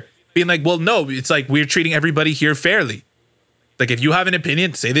care. Being like, well, no, it's like we're treating everybody here fairly. Like, if you have an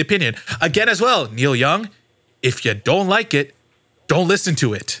opinion, say the opinion. Again, as well, Neil Young, if you don't like it, don't listen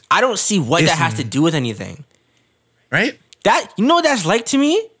to it. I don't see what that has to do with anything. Right? You know what that's like to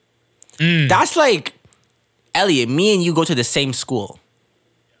me? That's like, Elliot, me and you go to the same school.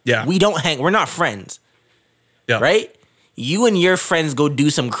 Yeah. We're not friends. Yeah. Right? You and your friends go do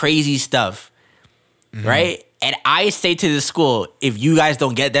some crazy stuff. Mm-hmm. Right? And I say to the school, if you guys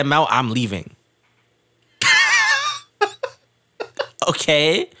don't get them out, I'm leaving.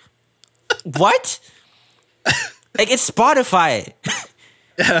 Okay? What? Like, it's Spotify.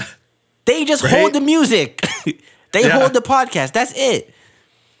 Yeah. They just hold the music. They hold the podcast. That's it.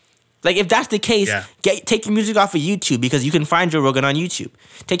 Like, if that's the case, take your music off of YouTube because you can find Joe Rogan on YouTube.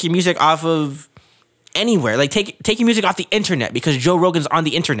 Take your music off of anywhere. Like, take your music off the internet because Joe Rogan's on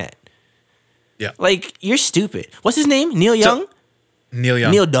the internet. Yeah. Like, you're stupid. What's his name? Neil Young? Neil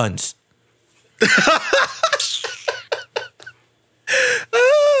Young. Neil Duns.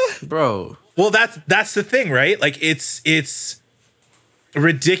 Bro. Well, that's the thing, right? Like, it's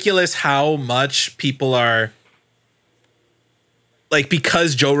ridiculous how much people are... Like,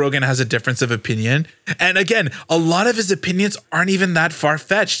 because Joe Rogan has a difference of opinion. And again, a lot of his opinions aren't even that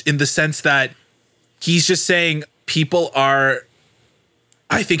far-fetched in the sense that he's just saying people are...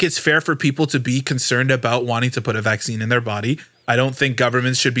 I think it's fair for people to be concerned about wanting to put a vaccine in their body. I don't think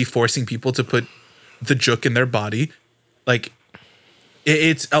governments should be forcing people to put the juk in their body. Like,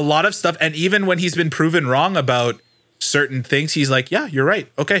 it's a lot of stuff. And even when he's been proven wrong about certain things, he's like, yeah, you're right.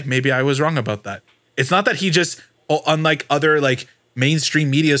 Okay, maybe I was wrong about that. It's not that he just, unlike other like mainstream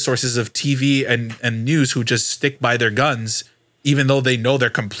media sources of TV and news who just stick by their guns, even though they know they're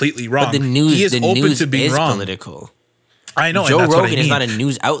completely wrong. But the news, he is open to being wrong. Political. I know. Joe Rogan is not a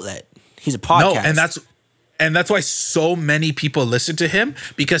news outlet. He's a podcast. No, And that's why so many people listen to him,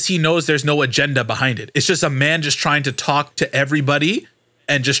 because he knows there's no agenda behind it. It's just a man just trying to talk to everybody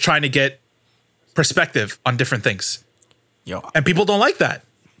and just trying to get perspective on different things. Yo, and people don't like that.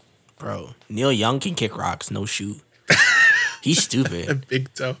 Bro, Neil Young can kick rocks, no shoe. He's stupid. A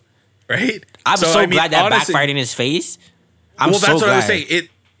big toe, right? I'm so glad that honestly, backfired in his face. That's what I was saying.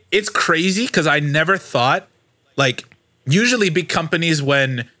 It's crazy because I never thought, like, usually big companies,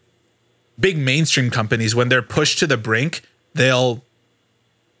 when big mainstream companies, when they're pushed to the brink, they'll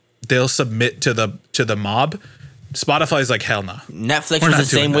submit to the mob. Spotify's like, hell no. Netflix was the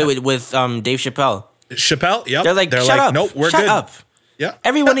same way with Dave Chappelle. Chappelle, yep. They're like, shut up. Nope, we're shut good. Up. Yeah.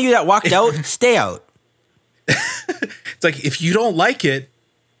 Every one of you that walked out, stay out. It's like, if you don't like it,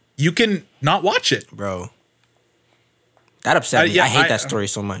 you can not watch it. Bro. That upset me. I hate that story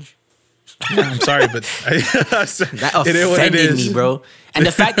so much. I'm sorry, but that offended me, bro. And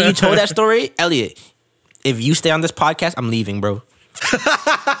the fact that you told that story, Elliot, if you stay on this podcast, I'm leaving, bro.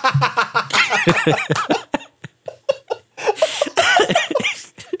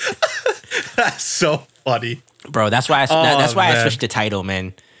 That's so funny, bro. That's why I switched the title,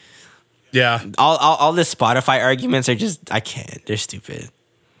 man. Yeah. All the Spotify arguments are just, I can't. They're stupid.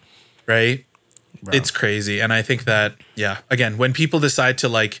 Right? Bro. It's crazy. And I think that, yeah, again, when people decide to,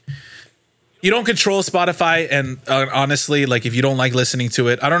 like, you don't control Spotify, and honestly, like, if you don't like listening to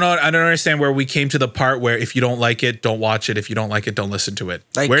it, I don't know. I don't understand where we came to the part where if you don't like it, don't watch it. If you don't like it, don't listen to it.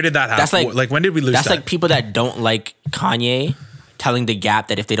 Like, where did that happen? That's like, when did we lose that? That's like people that don't like Kanye telling The Gap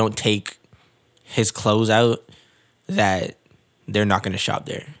that if they don't take his clothes out, that they're not going to shop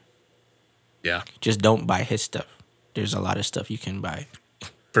there. Yeah. Just don't buy his stuff. There's a lot of stuff you can buy.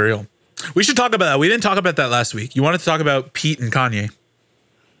 For real. We should talk about that. We didn't talk about that last week. You wanted to talk about Pete and Kanye.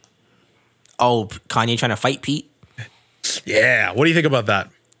 Oh, Kanye trying to fight Pete? Yeah. What do you think about that?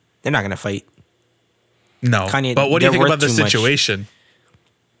 They're not going to fight. No. Kanye, but what do you think about the situation?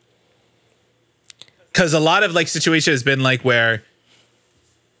 Because a lot of, like, situation has been like where,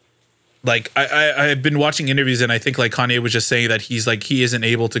 like, I've been watching interviews, and I think, like, Kanye was just saying that he's like, he isn't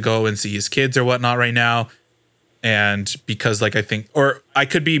able to go and see his kids or whatnot right now. And because, like, I think, or I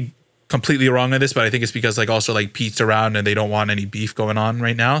could be completely wrong on this, but I think it's because, like, also, like, Pete's around and they don't want any beef going on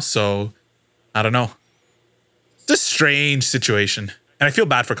right now. So I don't know. It's a strange situation. And I feel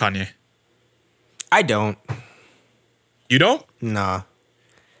bad for Kanye. I don't. You don't? Nah.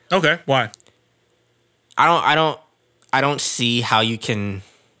 Okay. Why? I don't see how you can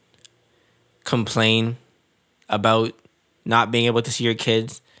complain about not being able to see your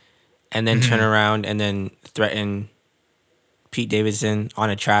kids and then turn around and then threaten Pete Davidson on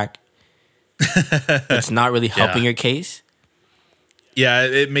a track. It's not really helping your case. Yeah,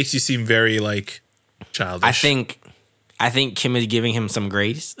 it makes you seem very, like, childish. I think Kim is giving him some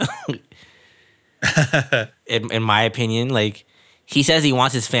grace. in my opinion, like, he says he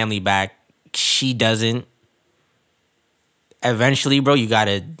wants his family back. She doesn't. Eventually, bro,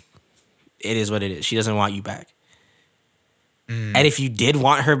 it is what it is. She doesn't want you back. And if you did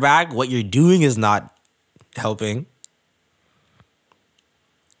want her back, what you're doing is not helping.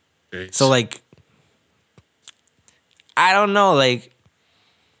 Great. So, like, I don't know, like,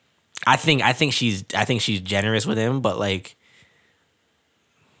 I think she's generous with him, but, like,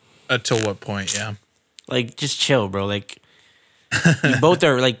 to what point? Yeah, like, just chill, bro. Like, you both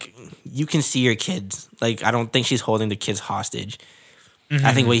are, like, you can see your kids. Like, I don't think she's holding the kids hostage.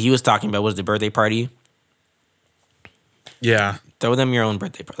 I think what he was talking about was the birthday party. Yeah, throw them your own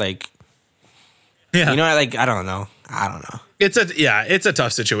birthday party. Like, yeah, you know, like, I don't know. It's a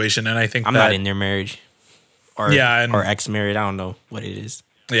tough situation, and I think I'm not in their marriage, or ex-married. I don't know what it is.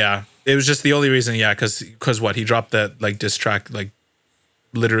 Yeah, it was just the only reason. Yeah, because what, he dropped that, like, diss track, like,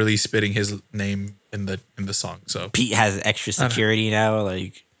 literally spitting his name in the song. So Pete has extra security now.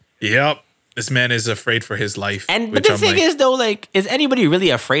 Like, yep, this man is afraid for his life. But the thing is, though, like, is anybody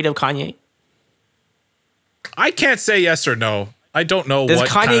really afraid of Kanye? I can't say yes or no. I don't know. Does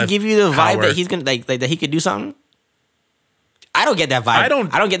Kanye give you the vibe that he's gonna like that he could do something? I don't get that vibe. I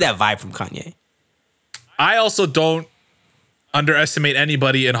don't get that vibe from Kanye. I also don't underestimate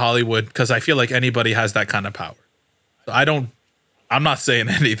anybody in Hollywood, because I feel like anybody has that kind of power. I'm not saying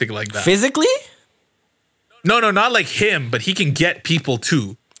anything like that. Physically? No, not like him, but he can get people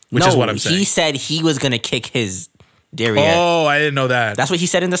too, which is what I'm saying. He said he was gonna kick his derriere. Oh, I didn't know that. That's what he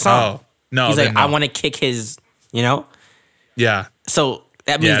said in the song. Oh, no. He's like, I want to kick his, you know? Yeah. So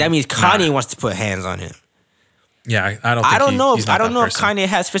that means Kanye wants to put hands on him. Yeah, I don't know if Kanye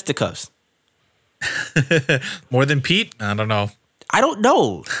has fisticuffs. More than Pete? I don't know. I don't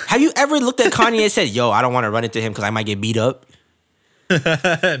know. Have you ever looked at Kanye and said, yo, I don't want to run into him because I might get beat up?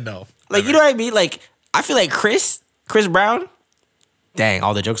 No. Like, you know what I mean? Like, I feel like Chris Brown. Dang,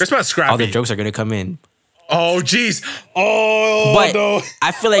 all the jokes. Chris Brown's scrappy. All the jokes are gonna come in. Oh, jeez. Oh, but no.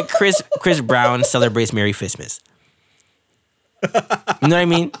 I feel like Chris Brown celebrates Merry Christmas. You know what I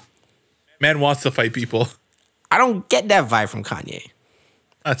mean? Man wants to fight people. I don't get that vibe from Kanye.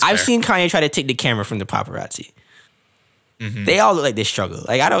 I've seen Kanye try to take the camera from the paparazzi. Mm-hmm. They all look like they struggle.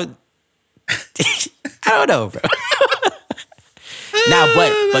 Like I don't know, bro. Now,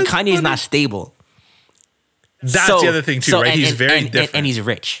 but Kanye's not stable. That's the other thing too, right? He's very different, and he's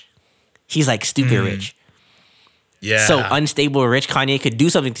rich. He's like stupid rich. Yeah. So unstable rich Kanye could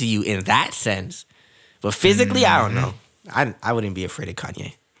do something to you in that sense, but physically, I don't know. I wouldn't be afraid of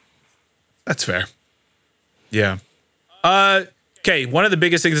Kanye. That's fair. Yeah. Okay. One of the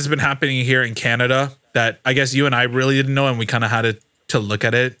biggest things that's been happening here in Canada that I guess you and I really didn't know, and we kind of had to look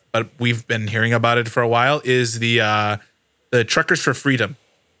at it, but we've been hearing about it for a while, is the Truckers for Freedom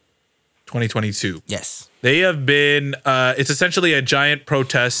 2022. Yes. They have been, it's essentially a giant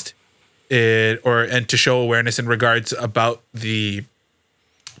protest and to show awareness in regards about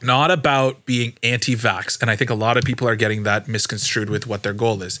not about being anti-vax. And I think a lot of people are getting that misconstrued with what their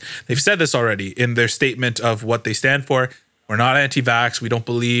goal is. They've said this already in their statement of what they stand for. We're not anti-vax. We don't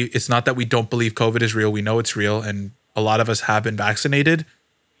believe, it's not that we don't believe COVID is real. We know it's real. And a lot of us have been vaccinated.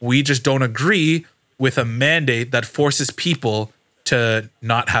 We just don't agree with a mandate that forces people to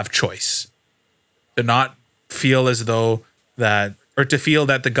not have choice, to not feel as though that, or to feel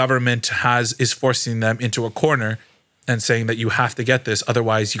that the government is forcing them into a corner and saying that you have to get this,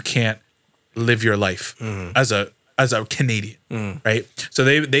 otherwise you can't live your life as a Canadian, right? So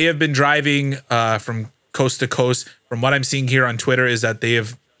they have been driving from coast to coast. From what I'm seeing here on Twitter is that they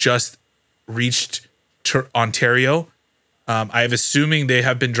have just reached Ontario. I'm assuming they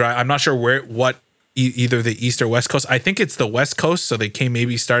have been driving. I'm not sure either the east or west coast. I think it's the west coast, so they came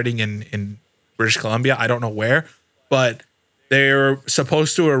maybe starting in British Columbia. I don't know where, but they're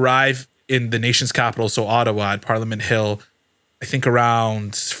supposed to arrive in the nation's capital, so Ottawa, at Parliament Hill, I think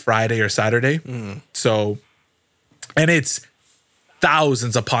around Friday or Saturday. So, and it's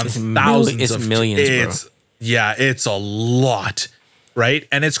thousands upon thousands of millions, bro. Yeah, it's a lot, right?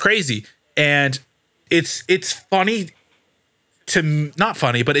 And it's crazy. And it's funny not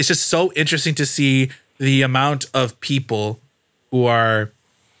funny, but it's just so interesting to see the amount of people who are,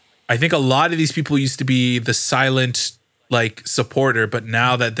 I think a lot of these people used to be the silent like supporter, but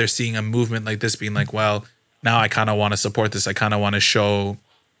now that they're seeing a movement like this, being like, well, now I kind of want to support this. I kind of want to show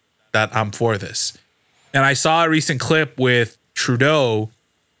that I'm for this. And I saw a recent clip with Trudeau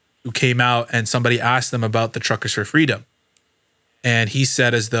who came out and somebody asked them about the Truckers for Freedom. And he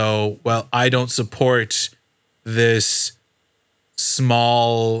said as though, well, I don't support this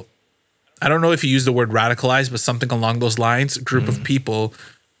small, I don't know if he used the word radicalized, but something along those lines, group of people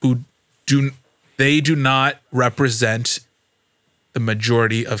who do not represent the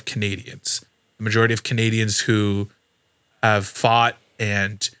majority of Canadians. The majority of Canadians who have fought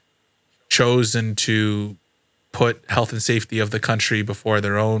and chosen to put health and safety of the country before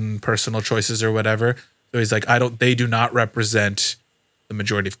their own personal choices or whatever. So he's like, they do not represent the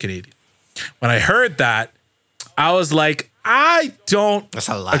majority of Canadians. When I heard that, I was like, I don't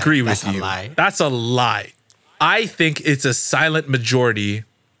agree with you. That's a lie. I think it's a silent majority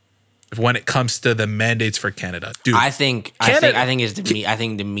when it comes to the mandates for Canada. Dude, I think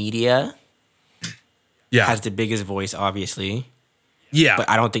the media has the biggest voice, obviously. Yeah. But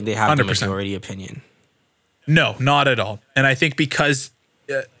I don't think they have 100%. The majority opinion. No, not at all. And I think because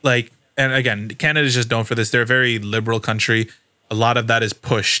and again, Canada's just known for this. They're a very liberal country. A lot of that is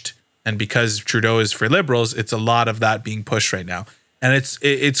pushed. And because Trudeau is for liberals, it's a lot of that being pushed right now. And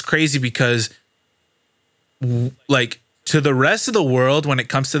it's crazy because like to the rest of the world, when it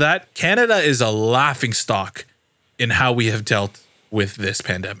comes to that, Canada is a laughing stock in how we have dealt with this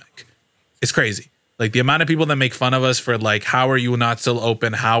pandemic. It's crazy. Like the amount of people that make fun of us for like, how are you not still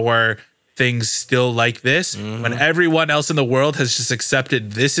open? How are things still like this? When everyone else in the world has just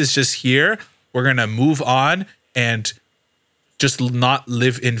accepted this is just here. We're going to move on and just not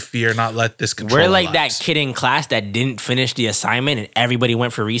live in fear, not let this control We're like our that lives. kid in class that didn't finish the assignment and everybody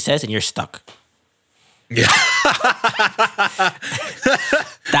went for recess and you're stuck. Yeah.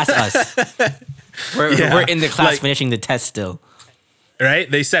 That's us. We're in the class finishing the test still. Right?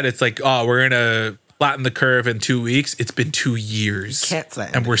 They said it's like, oh, we're going to flatten the curve in 2 weeks. It's been 2 years. Can't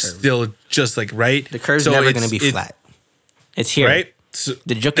flatten and the we're curve. Still just like, right? The curve's never going to be flat. It's here. Right? So,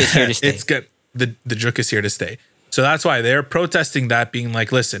 the juk is here to stay. It's good. The juk is here to stay. So that's why they're protesting that, being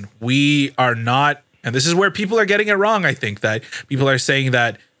like, listen, we are not, and this is where people are getting it wrong, I think, that people are saying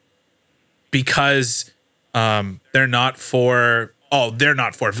that because they're not for oh, they're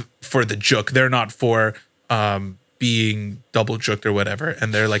not for the juke. They're not for being double juked or whatever.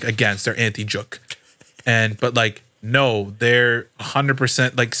 And they're like against, they're anti-juke. But like, no, they're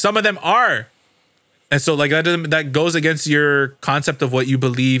 100%, like some of them are. And so like that goes against your concept of what you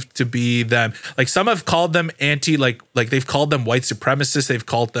believe to be them. Like some have called them like they've called them white supremacists. They've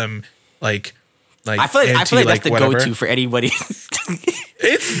called them like I feel like that's the whatever. go-to for anybody.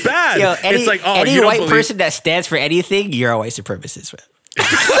 It's bad. Yo, it's like, oh, any you white don't person that stands for anything, you're a white supremacist.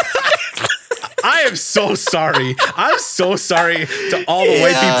 I am so sorry. I'm so sorry to all the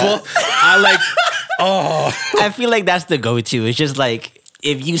white people. I feel like that's the go-to. It's just like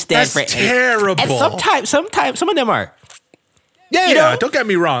if you stand that's for terrible. And sometimes some of them are. Yeah, don't get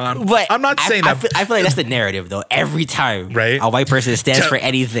me wrong. I'm not saying that. I feel like that's the narrative, though. Every time a white person stands for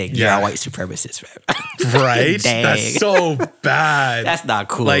anything, you're a white supremacist, right? Dang. That's so bad. That's not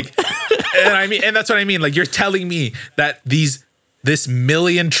cool. Like, and that's what I mean. Like, you're telling me that this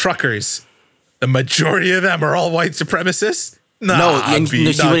million truckers, the majority of them are all white supremacists? Nah, no, see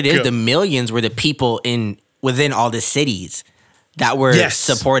what it is? The millions were the people within all the cities that were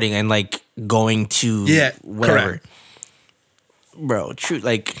supporting and like going to whatever. Correct. Bro, true.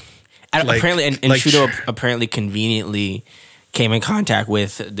 Apparently, and Trudeau apparently conveniently came in contact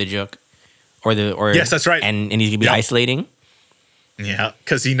with the juke, or yes, that's right, and he's gonna be isolating. Yeah,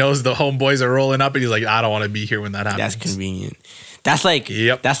 because he knows the homeboys are rolling up, and he's like, I don't want to be here when that happens. That's convenient. That's like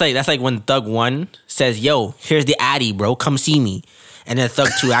that's like when Thug 1 says, "Yo, here's the Addy, bro. Come see me," and then Thug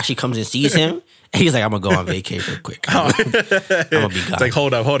 2 actually comes and sees him, and he's like, "I'm gonna go on vacation real quick. I'm gonna be gone." It's like,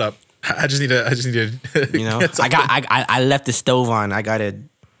 hold up. I just need to. You know, I left the stove on. I gotta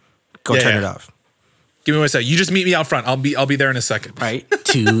go turn it off. Give me 1 second. You just meet me out front. I'll be there in a second. Right.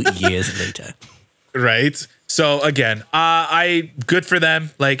 2 years later. Right. So again, good for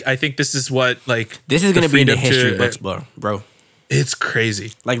them. Like I think this is what this is gonna be in the history books, bro. It's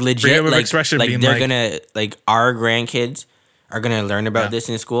crazy. Like legit. Freedom of expression like being they're gonna our grandkids are gonna learn about this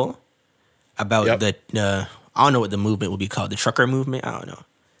in school. About the I don't know what the movement will be called. The trucker movement. I don't know.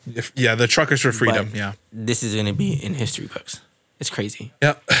 The truckers for freedom. But this is going to be in history books. It's crazy.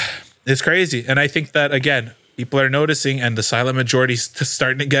 Yeah, it's crazy. And I think that, again, people are noticing and the silent majority is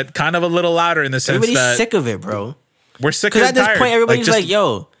starting to get kind of a little louder in the sense everybody's sick of it, bro. We're sick of it. Because at this point, everybody's like,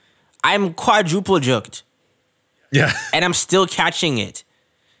 yo, I'm quadruple juked. Yeah. And I'm still catching it.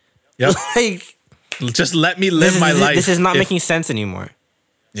 Yep. Just let me live my life. This is not making sense anymore.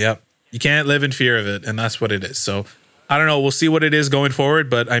 Yep. You can't live in fear of it. And that's what it is. So I don't know. We'll see what it is going forward.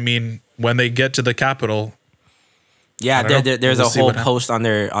 But I mean, when they get to the Capitol. Yeah, there's a whole post on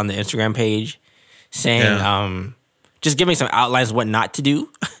the Instagram page saying, just giving some outlines of what not to do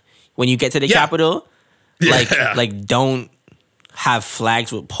when you get to the Capitol. Like don't have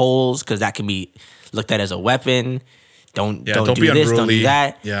flags with poles because that can be looked at as a weapon. Don't do this, don't do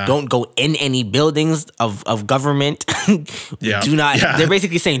that. Yeah. Don't go in any buildings of government. Do not. Yeah. They're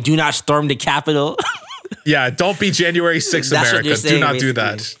basically saying, do not storm the Capitol. Yeah, don't be January 6th America. Saying, do not do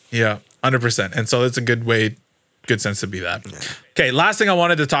that. Yeah, 100%. And so it's a good sense to be that. Okay, last thing I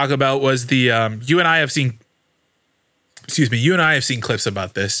wanted to talk about was you and I have seen clips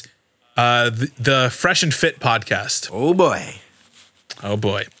about this. The Fresh and Fit podcast. Oh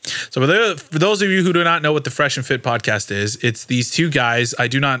boy. So for those of you who do not know what the Fresh and Fit podcast is, it's these two guys. I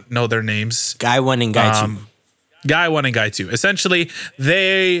do not know their names. Guy 1 and Guy 2. Guy 1 and Guy 2. Essentially,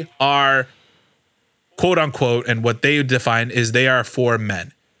 they are quote unquote, and what they define is they are for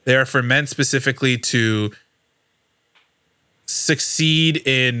men. They are for men specifically to succeed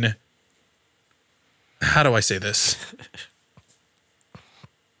in, how do I say this?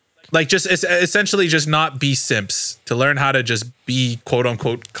 Like just essentially just not be simps, to learn how to just be quote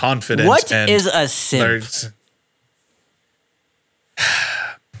unquote confident. What is a simp?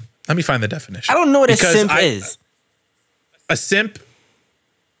 Let me find the definition. I don't know what a simp is. A simp.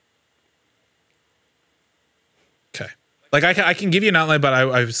 Okay. Like I can give you an outline, but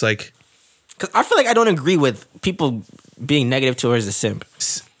I was like, because I feel like I don't agree with people being negative towards a simp.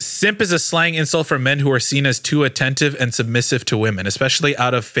 Simp is a slang insult for men who are seen as too attentive and submissive to women, especially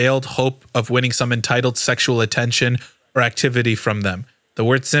out of failed hope of winning some entitled sexual attention or activity from them. The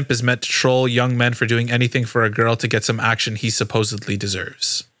word simp is meant to troll young men for doing anything for a girl to get some action he supposedly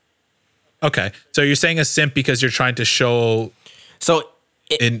deserves. Okay, so you're saying a simp because you're trying to show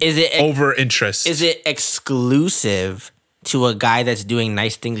is it over interest? Is it exclusive to a guy that's doing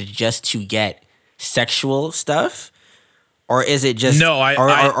nice things just to get sexual stuff? Or is it just or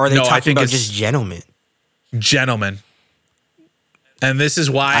are they talking about just gentlemen? Gentlemen. And this is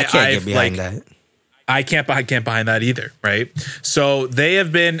why I can't get behind that. I can't behind that either, right? So they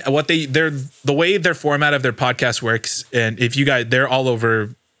have been the way their format of their podcast works, and if you guys, they're all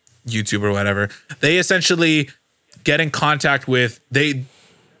over YouTube or whatever. They essentially get in contact with their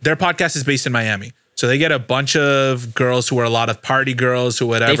podcast is based in Miami, so they get a bunch of girls who are a lot of party girls who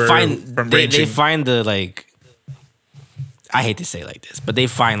whatever. They find the like. I hate to say it like this, but they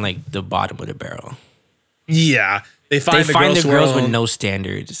find like the bottom of the barrel. Yeah, they find the girls with no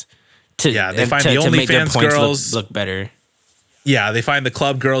standards. They find the OnlyFans girls look better. Yeah, they find the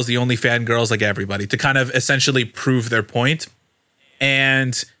club girls, the OnlyFans girls, like everybody, to kind of essentially prove their point.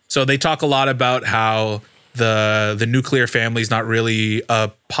 And so they talk a lot about how the nuclear family is not really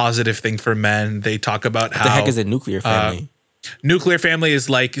a positive thing for men. They talk about how the heck is a nuclear family? Nuclear family is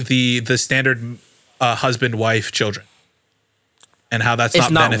like the standard husband, wife, children, and how that's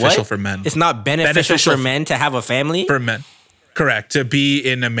not beneficial for men. It's not beneficial for men to have a family? For men. Correct. To be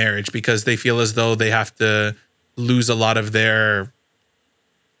in a marriage because they feel as though they have to lose a lot of their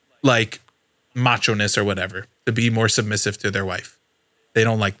like macho-ness or whatever to be more submissive to their wife. They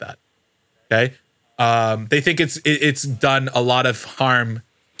don't like that. Okay. They think it's done a lot of harm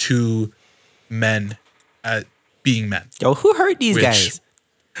to men being men. Yo, who hurt these guys?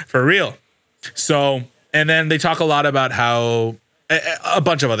 For real. So, and then they talk a lot about how a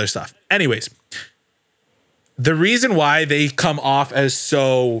bunch of other stuff. Anyways, the reason why they come off as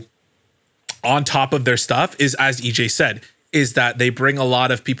so on top of their stuff is, as EJ said, is that they bring a lot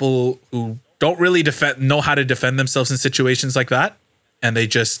of people who don't really know how to defend themselves in situations like that. And they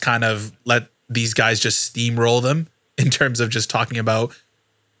just kind of let these guys just steamroll them in terms of just talking about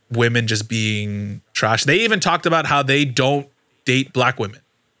women just being trash. They even talked about how they don't date black women.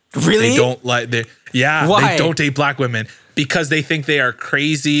 Really? They don't like they Why? They don't date black women because they think they are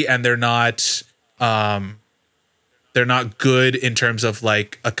crazy and they're not good in terms of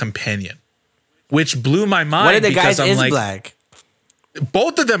like a companion. Which blew my mind. One of the because guys I'm is like, black.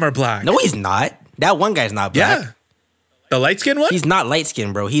 Both of them are black. No, he's not. That one guy's not black. Yeah. The light-skinned one? He's not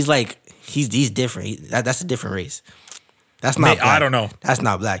light-skinned, bro. He's like he's different. That's a different race. That's not black. I don't know. That's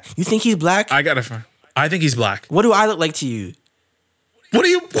not black. You think he's black? I think he's black. What do I look like to you? What?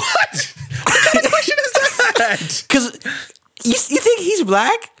 What kind of question is that? Because you think he's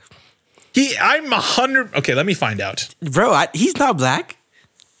black? I'm 100. Okay, let me find out. Bro, he's not black.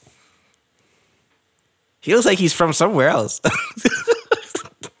 He looks like he's from somewhere else.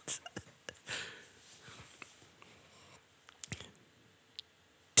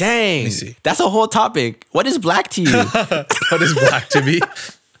 Dang. That's a whole topic. What is black to you? What is black to me?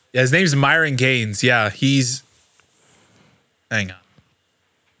 Yeah, his name's Myron Gaines. Yeah, he's... Hang on.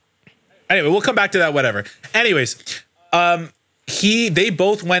 Anyway, we'll come back to that, whatever. Anyways, they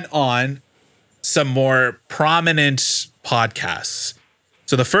both went on some more prominent podcasts.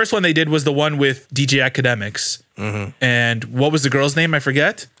 So the first one they did was the one with DJ Academics. Mm-hmm. And what was the girl's name? I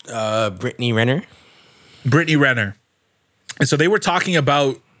forget. Brittany Renner. Brittany Renner. And so they were talking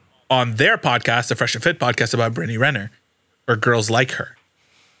about on their podcast, the Fresh and Fit podcast, about Brittany Renner or girls like her.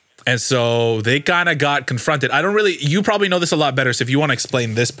 And so they kind of got confronted. You probably know this a lot better. So if you want to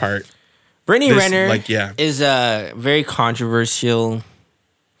explain this part. Brittany Renner is a very controversial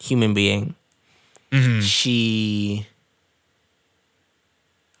human being. Mm-hmm.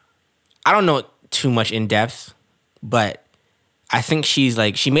 I don't know too much in depth, but I think she's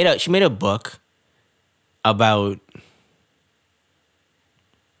like, she made a book about,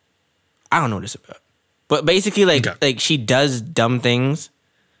 I don't know what it's about, but basically like she does dumb things.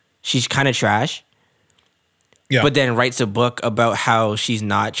 She's kind of trash. Yeah. But then writes a book about how she's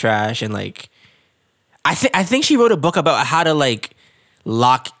not trash and like, I think she wrote a book about how to like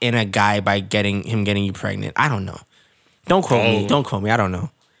lock in a guy by getting you pregnant. I don't know. Don't quote me. Don't quote me. I don't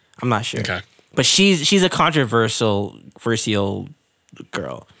know. I'm not sure. Okay. But she's a controversial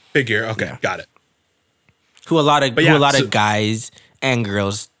girl. Figure. Okay. Yeah. Got it. Who a lot of guys and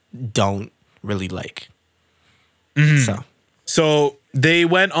girls don't really like. Mm-hmm. So they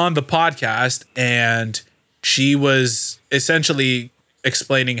went on the podcast and she was essentially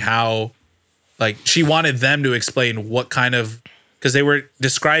explaining how, like, she wanted them to explain what kind of, because they were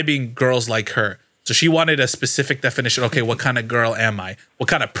describing girls like her. So she wanted a specific definition. Okay, what kind of girl am I? What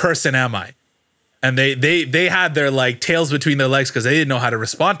kind of person am I? And they had their like tails between their legs because they didn't know how to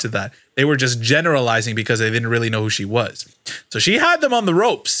respond to that. They were just generalizing because they didn't really know who she was. So she had them on the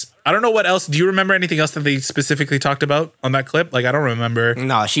ropes. I don't know what else. Do you remember anything else that they specifically talked about on that clip? Like, I don't remember.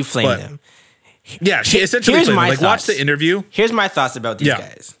 No, she flamed them. Yeah, she essentially flamed them. Like, watch the interview. Here's my thoughts about these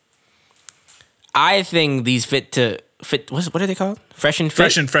guys. I think these fit. What are they called? Fresh and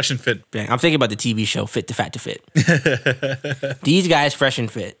Fit. Fresh and Fit. Yeah, I'm thinking about the TV show Fit to Fat to Fit. These guys, Fresh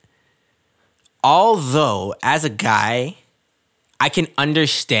and Fit, although as a guy, I can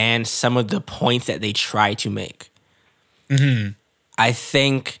understand some of the points that they try to make. Mm-hmm. I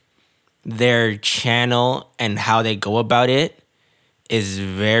think their channel and how they go about it is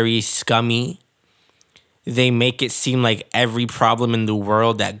very scummy. They make it seem like every problem in the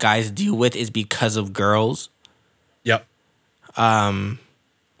world that guys deal with is because of girls. Yep.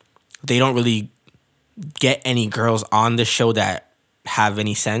 They don't really get any girls on the show that have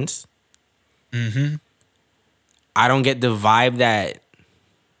any sense. Mm-hmm. I don't get the vibe that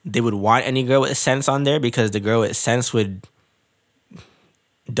they would want any girl with sense on there because the girl with sense would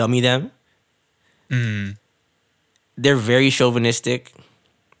dummy them. Mm. They're very chauvinistic.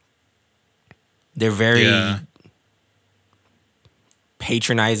 They're very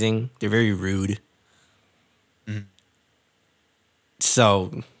patronizing. They're very rude. Mm.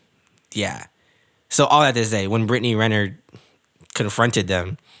 So, yeah. So all that to say, when Brittany Renner confronted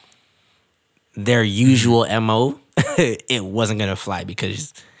them, their usual MO, it wasn't going to fly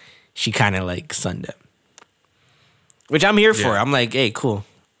because she kind of like sunned them. Which I'm here for. I'm like, hey, cool.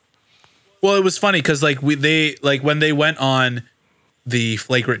 Well, it was funny because like when they went on the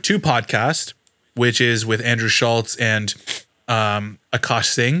Flagrant 2 podcast, which is with Andrew Schultz and Akash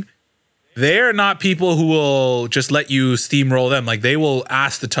Singh, they're not people who will just let you steamroll them. Like they will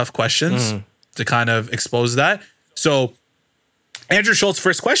ask the tough questions to kind of expose that. So Andrew Schultz's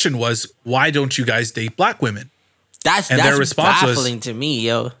first question was, why don't you guys date black women? That's their response baffling to me,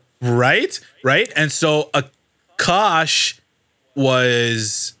 yo. Right? And so Akash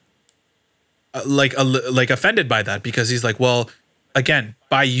was like offended by that because he's like, well, again,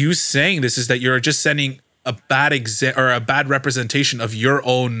 by you saying this is that you're just sending a bad or a bad representation of your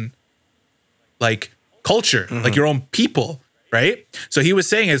own like culture, like your own people, right? So he was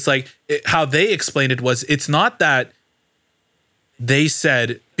saying it's like how they explained it was it's not that they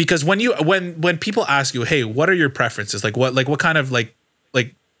said, because when people ask you, hey, what are your preferences? Like what kind of like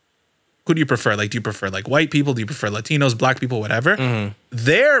who do you prefer? Like, do you prefer like white people? Do you prefer Latinos, black people, whatever?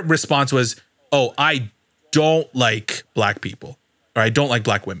 Their response was, oh, I don't like black people, or I don't like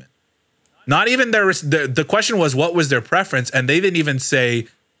black women. Not even the question was, what was their preference? And they didn't even say,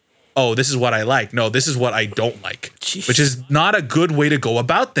 oh, this is what I like. No, this is what I don't like. Jeez. Which is not a good way to go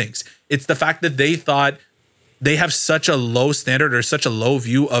about things. It's the fact that they thought they have such a low standard or such a low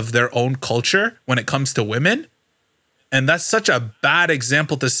view of their own culture when it comes to women. And that's such a bad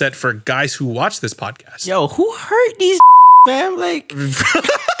example to set for guys who watch this podcast. Yo, who hurt these fam? Like,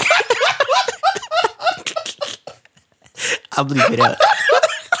 I'll bleep it out.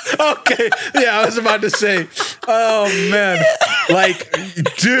 Okay. Yeah, I was about to say, oh man. Like,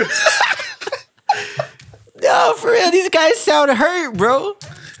 dude. No, for real. These guys sound hurt, bro.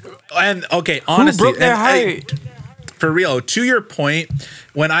 And okay, honestly. Who broke their heart? For real, to your point,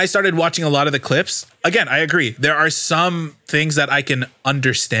 when I started watching a lot of the clips, again, I agree. There are some things that I can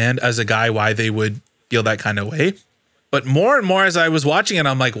understand as a guy why they would feel that kind of way. But more and more as I was watching it,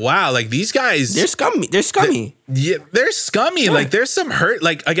 I'm like, wow, like these guys. They're scummy. They're scummy. They're scummy. Yeah. Like there's some hurt.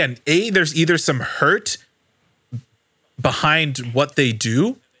 Like again, there's either some hurt behind what they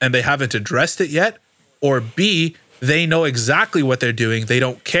do and they haven't addressed it yet. Or B, they know exactly what they're doing. They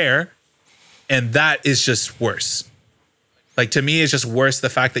don't care. And that is just worse. Like to me, it's just worse the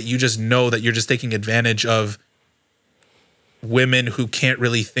fact that you just know that you're just taking advantage of women who can't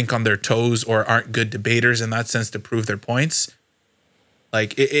really think on their toes or aren't good debaters in that sense to prove their points.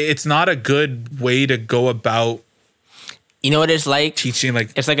 Like it's not a good way to go about. You know what it's like? Teaching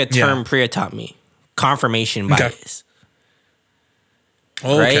like it's like a term Priya taught me: confirmation bias.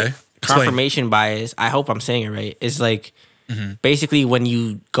 Okay. Oh, right? Okay. Confirmation bias. I hope I'm saying it right. Is like basically when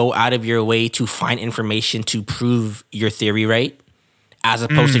you go out of your way to find information to prove your theory right, as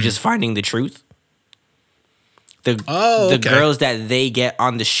opposed to just finding the truth. The girls that they get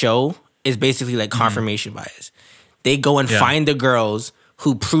on the show is basically like confirmation bias. They go and find the girls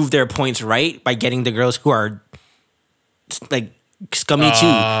who prove their points right by getting the girls who are like scummy too.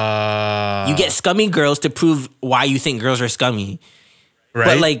 You get scummy girls to prove why you think girls are scummy. Right.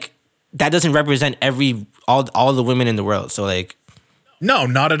 But like that doesn't represent all the women in the world. So like no,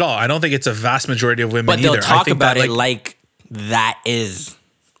 not at all. I don't think it's a vast majority of women but either. They'll talk about it like that is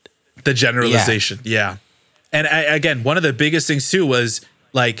the generalization. Yeah. And again, one of the biggest things too was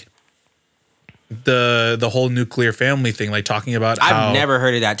like the whole nuclear family thing, like talking about I've never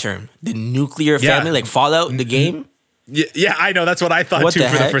heard of that term. The nuclear family, like Fallout in the game? Yeah, I know. That's what I thought too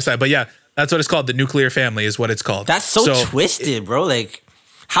for the first time. But yeah, that's what it's called. The nuclear family is what it's called. That's so twisted, bro. Like,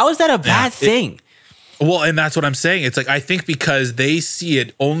 how is that a bad thing? Well, and that's what I'm saying. It's like, I think because they see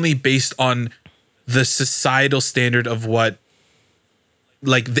it only based on the societal standard of what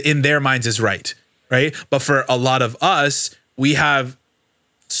in their minds is right. But for a lot of us, we have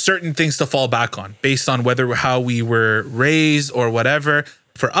certain things to fall back on based on how we were raised or whatever.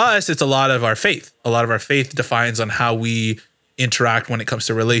 For us, it's a lot of our faith. A lot of our faith defines on how we interact when it comes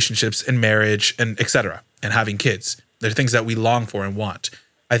to relationships and marriage and etc. and having kids. They're things that we long for and want.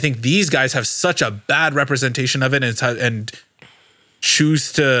 I think these guys have such a bad representation of it and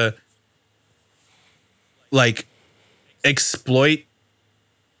choose to like exploit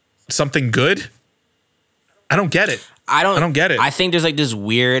something good. I don't get it. I don't get it. I think there's like this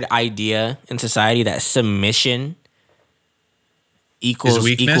weird idea in society that submission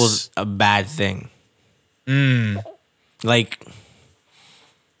equals a bad thing. Like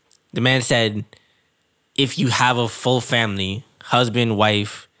the man said, if you have a full family, husband,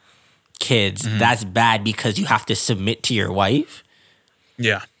 wife, kids, that's bad because you have to submit to your wife.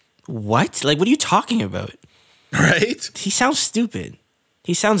 Yeah. What? Like, what are you talking about? Right? He sounds stupid.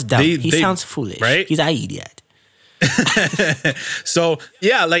 He sounds dumb. He sounds foolish. Right? He's an idiot. So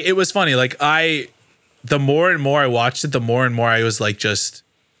yeah, like it was funny. Like the more and more I watched it, the more and more I was like,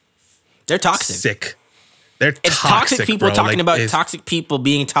 they're toxic. Sick. It's toxic people bro. talking about toxic people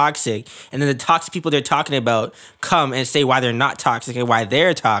being toxic, and then the toxic people they're talking about come and say why they're not toxic and why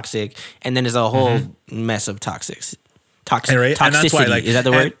they're toxic, and then there's a whole mess of toxicity. And that's why, like, is that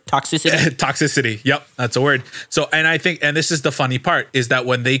the word? Toxicity? Toxicity. Yep, that's a word. So, and I think, and this is the funny part, is that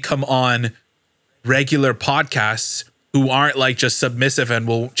when they come on regular podcasts who aren't like just submissive and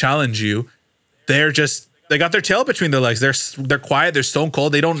will challenge you, they got their tail between their legs. They're quiet. They're stone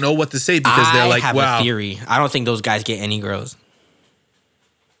cold. They don't know what to say because they're like, wow. I have a theory. I don't think those guys get any girls.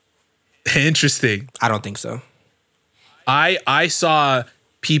 Interesting. I don't think so. I saw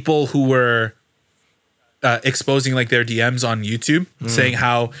people who were exposing like their DMs on YouTube, saying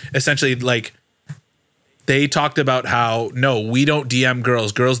how essentially like they talked about how, no, we don't DM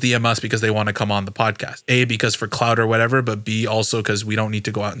girls. Girls DM us because they want to come on the podcast. A, because for clout or whatever, but B, also because we don't need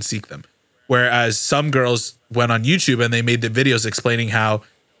to go out and seek them. Whereas some girls went on YouTube and they made the videos explaining how,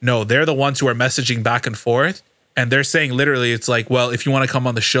 no, they're the ones who are messaging back and forth. And they're saying literally, it's like, well, if you want to come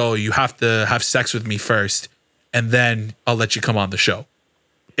on the show, you have to have sex with me first. And then I'll let you come on the show.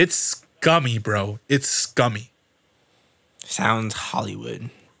 It's scummy, bro. It's scummy. Sounds Hollywood.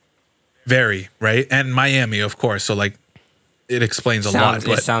 Very, right? And Miami, of course. So like it explains a lot.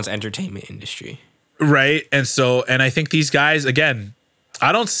 It sounds entertainment industry. Right. And I think these guys, again,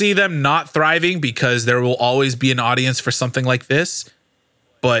 I don't see them not thriving because there will always be an audience for something like this.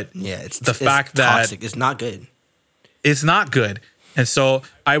 But yeah, it's fact toxic. That it's not good. It's not good. And so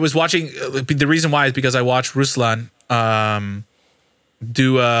I was watching, the reason why is because I watched Ruslan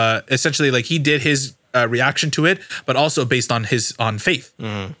do essentially like he did his reaction to it, but also based on faith,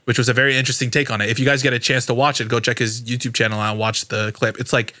 which was a very interesting take on it. If you guys get a chance to watch it, go check his YouTube channel out and watch the clip.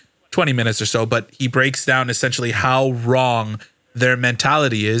 It's like 20 minutes or so, but he breaks down essentially how wrong their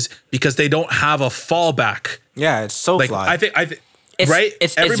mentality is because they don't have a fallback. Yeah, it's so like, flawed. I think right?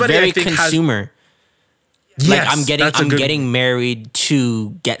 It's very consumer. Like I'm getting married to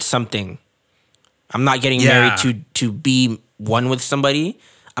get something. I'm not getting married to be one with somebody.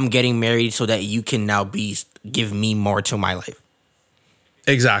 I'm getting married so that you can now give me more to my life.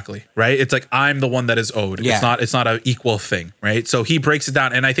 Exactly. Right. It's like I'm the one that is owed. Yeah. It's not an equal thing. Right. So he breaks it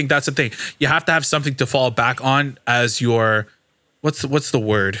down, and I think that's the thing. You have to have something to fall back on as your what's the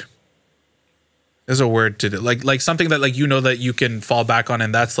word? There's a word to it. Like something that like that you can fall back on,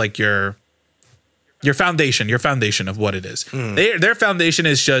 and that's like your foundation of what it is. Their foundation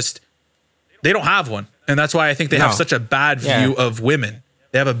is just they don't have one, and that's why I think they have such a bad view of women.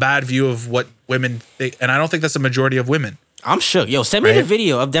 They have a bad view of what women think, and I don't think that's the majority of women. I'm shook. Yo, send me the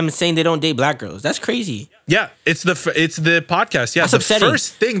video of them saying they don't date black girls. That's crazy. Yeah, it's the podcast. Yeah, that's the upsetting.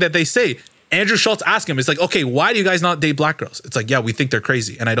 First thing that they say, Andrew Schultz asked him, it's like, okay, why do you guys not date black girls? It's like, yeah, we think they're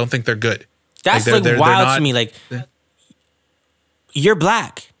crazy, and I don't think they're good. That's like wild to me. Like, you're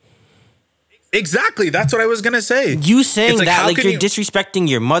black. Exactly. That's what I was gonna say. You saying that like you're disrespecting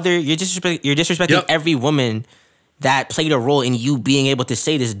your mother. You're disrespecting every woman that played a role in you being able to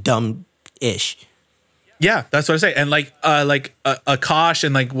say this dumb ish. Yeah, that's what I say. And like Akash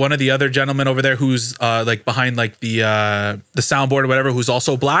and like one of the other gentlemen over there who's like behind like the soundboard or whatever, who's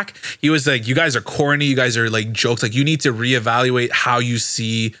also black. He was like, you guys are corny. You guys are like jokes. Like you need to reevaluate how you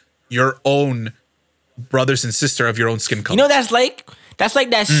see your own brothers and sister of your own skin color. You know, that's like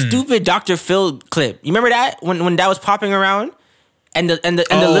that stupid Dr. Phil clip. You remember that when that was popping around, and the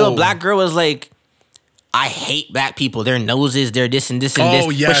little black girl was like, I hate black people. Their noses, they're this and this and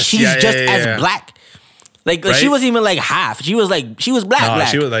this. Yes. But she's as black. Like right? She wasn't even like half. She was black. She was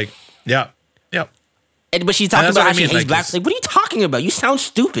like, yeah. But she's talking that's about what how I she mean, hates like, black. it's- Like, what are you talking about? You sound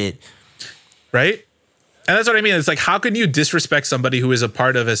stupid. Right? And that's what I mean. It's like, how can you disrespect somebody who is a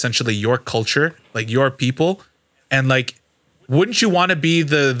part of essentially your culture, like your people? And like, wouldn't you want to be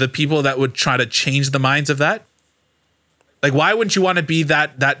the people that would try to change the minds of that? Like, why wouldn't you want to be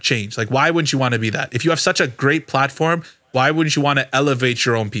that change? Like, why wouldn't you want to be that? If you have such a great platform, why wouldn't you want to elevate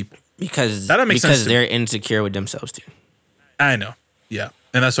your own people? Because That don't make sense to me. they're insecure with themselves too. I know. Yeah.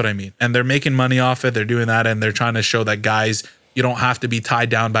 And that's what I mean. And they're making money off it. They're doing that. And they're trying to show that, guys, you don't have to be tied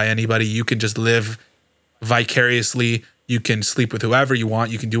down by anybody. You can just live vicariously. You can sleep with whoever you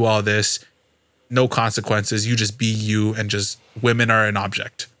want. You can do all this. No consequences. You just be you, and just women are an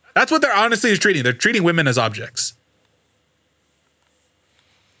object. That's what they're honestly treating. They're treating women as objects.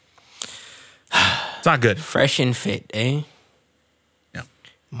 It's not good. Fresh and fit, eh? Yeah.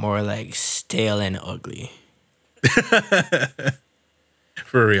 More like stale and ugly.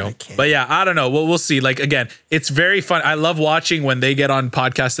 For real. Okay. But yeah, I don't know. We'll see. Like, again, it's very fun. I love watching when they get on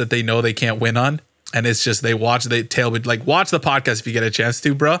podcasts that they know they can't win on. And it's just, they watch the like, watch the podcast if you get a chance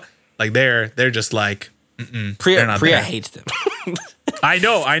to, bro. Like, they're just like, Priya hates them. I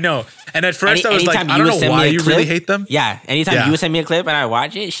know. And at first I was like, anytime I you don't would know send why me a you clip- really hate them. Yeah. Anytime Yeah. you would send me a clip and I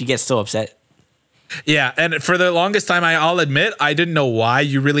watch it, she gets so upset. Yeah, and for the longest time, I'll admit, I didn't know why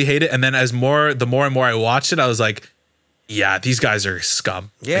you really hate it. And then the more and more I watched it, I was like, yeah, these guys are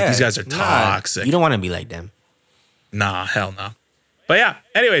scum. Like, these guys are toxic. You don't want to be like them. Nah, hell no. But yeah,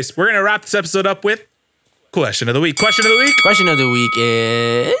 anyways, we're going to wrap this episode up with question of the week. Question of the week. Question of the week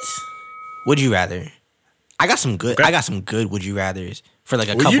is: would you rather? I got some good. Okay. I got some good. Would you rather's for like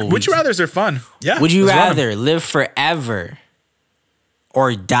a couple weeks. Would you rather's are fun. Yeah. Would you let's run 'em. rather live forever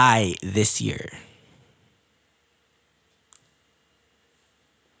or die this year?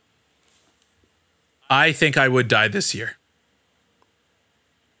 I think I would die this year.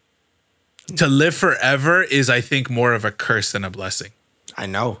 To live forever is, I think, more of a curse than a blessing. I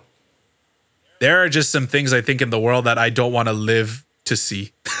know. There are just some things I think in the world that I don't want to live to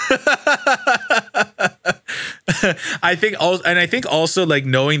see. I think also like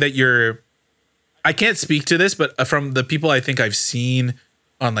knowing that I can't speak to this, but from the people I think I've seen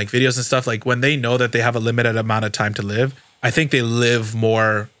on like videos and stuff, like when they know that they have a limited amount of time to live, I think they live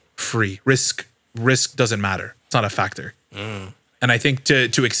more free. Risk doesn't matter. It's not a factor. And I think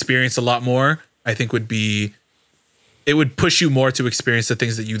to experience a lot more, I think it would push you more to experience the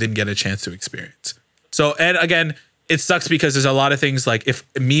things that you didn't get a chance to experience. So, and again, it sucks because there's a lot of things like if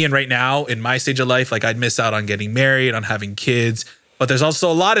me and right now in my stage of life, like I'd miss out on getting married, on having kids, but there's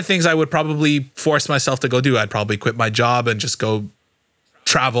also a lot of things I would probably force myself to go do. I'd probably quit my job and just go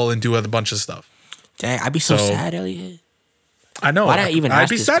travel and do a bunch of stuff. Dang, I'd be so sad, Elliot. I know. Why'd I even I'd ask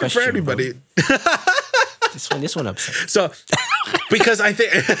be this sad question, for everybody. This one upset. So, because I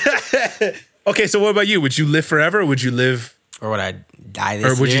think, okay, so what about you? Would you live forever? Or would you live, Or would I die this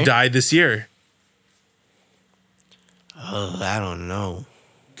year? or would you die this year? Oh, I don't know.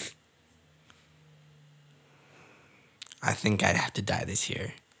 I think I'd have to die this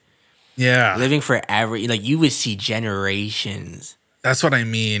year. Yeah. Living forever, like you would see generations. That's what I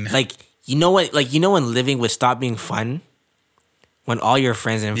mean. Like, you know what? Like, you know when living would stop being fun? When all your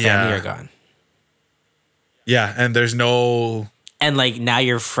friends and family Yeah. are gone. Yeah, and there's no... And like now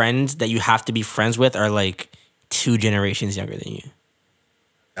your friends that you have to be friends with are like 2 generations younger than you.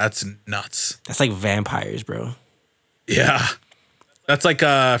 That's nuts. That's like vampires, bro. Yeah. That's like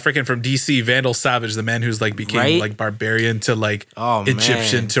freaking from DC, Vandal Savage, the man who's like became Right? like barbarian to like Oh,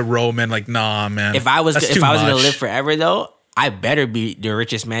 Egyptian man. to Roman. Like, nah, man. If I was That's if too I was gonna much. live forever though, I better be the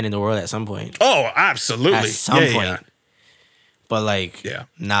richest man in the world at some point. Oh, absolutely. At some Yeah, point. yeah. But like, Yeah.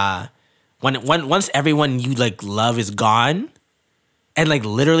 nah. When once everyone you like love is gone, and like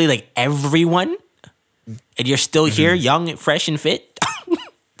literally like everyone, and you're still Mm-hmm. here, young, fresh, and fit.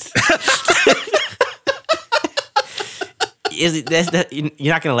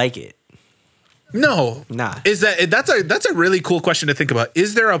 You're not gonna like it. No. Nah. That's a really cool question to think about.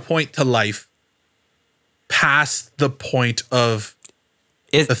 Is there a point to life past the point of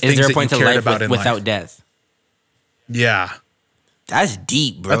Is things there a that point you to cared life about in without life? death? yeah. That's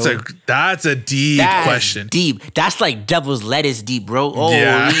deep, bro. That's a deep That's question. Deep. That's like devil's lettuce deep, bro. Oh,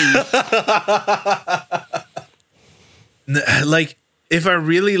 Yeah. Like if I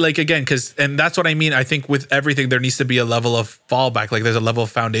really like again, and that's what I mean. I think with everything there needs to be a level of fallback. Like there's a level of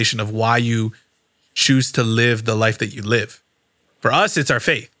foundation of why you choose to live the life that you live. For us, it's our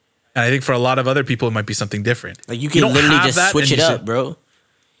faith, and I think for a lot of other people, it might be something different. like you can don't literally have just that, switch and it you up, should- bro.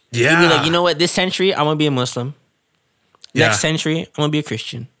 Yeah, You'd be like, you know what? This century, I'm gonna be a Muslim. Yeah. Next century, I'm gonna be a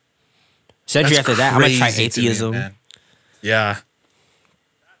Christian. Century That's after that, I'm gonna try crazy to me, atheism. man. Yeah,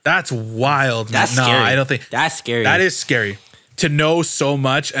 That's wild. That's no, scary. I don't think that's scary. that is scary. To know so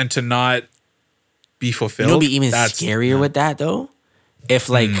much and to not be fulfilled. You know, be even scarier with that though. If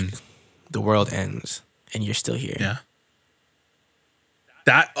like the world ends and you're still here. Yeah.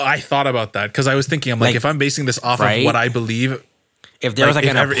 That I thought about that because I was thinking, I'm like, if I'm basing this off of what I believe, if there was like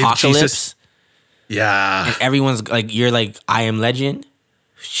an apocalypse, and everyone's like, you're like, I am legend,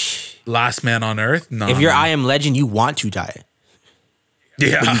 last man on earth. No, if you're I am legend, you want to die, but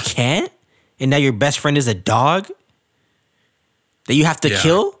you can't, and now your best friend is a dog that you have to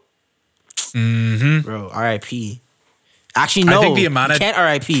kill. Bro, R.I.P. Actually, no, I think the amount you can't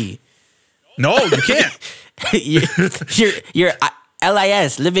R.I.P. No, you can't. you're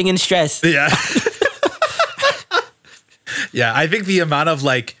LIS, living in stress. Yeah. Yeah, I think the amount of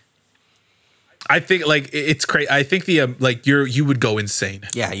like, I think like it's crazy. I think the like you would go insane.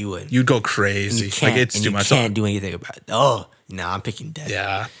 Yeah, you would. You'd go crazy. Like it's too much. You can't do anything about it. Oh, no, I'm picking death.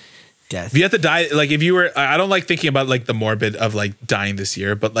 Yeah. Death. If you had to die, like if you were, I don't like thinking about like the morbid of like dying this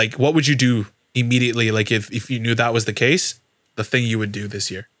year, but like what would you do immediately? Like if you knew that was the case, the thing you would do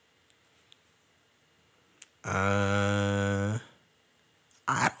this year. I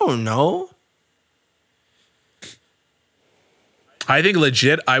don't know. I think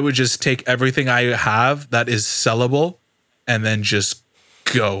legit, I would just take everything I have that is sellable and then just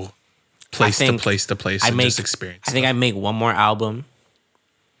go place to place to place and just experience. I think I make one more album.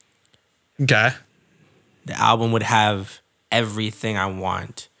 Okay. The album would have everything I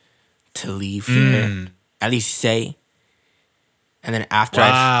want to leave here, at least say. And then after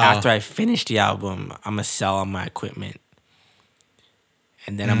I finish the album, I'm gonna sell all my equipment.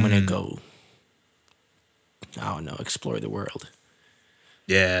 And then I'm gonna go, I don't know, explore the world.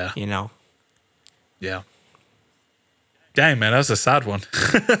 Yeah. You know? Yeah. Dang, man, that was a sad one.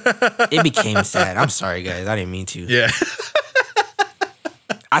 It became sad. I'm sorry, guys. I didn't mean to. Yeah.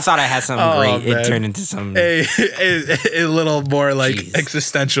 I thought I had something great. Man. It turned into something a little more like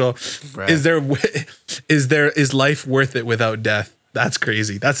existential. Bruh. Is life worth it without death? That's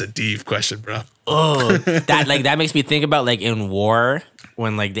crazy. That's a deep question, bro. Oh, that makes me think about like in war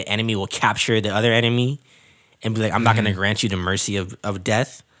when like the enemy will capture the other enemy and be like, I'm not going to grant you the mercy of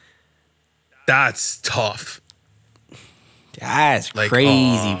death. That's tough. That's like,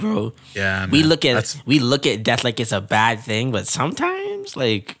 crazy, bro. Yeah, man. We look at death like it's a bad thing, but sometimes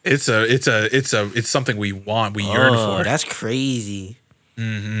like it's something we want, we yearn for. That's crazy. But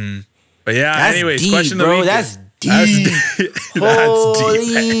yeah, that's anyways, deep, question of bro. the week. That's deep. That's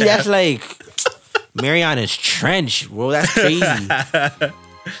deep. That's like Mariana's Trench, bro. That's crazy.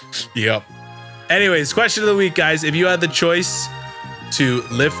 Yep. Anyways, question of the week, guys. If you had the choice to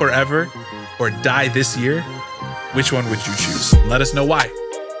live forever or die this year, which one would you choose? Let us know why.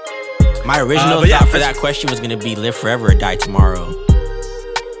 My original thought for that question was going to be live forever or die tomorrow.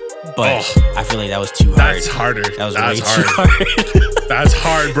 But I feel like that was too hard. That's harder. That was way too hard. That's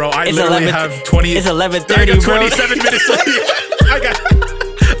hard, bro. I literally have 20. It's 11:30, bro. 27 minutes left.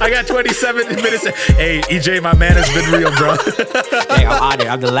 I got 27 minutes. Hey, EJ, my man has been real, bro. Hey, I'm honored.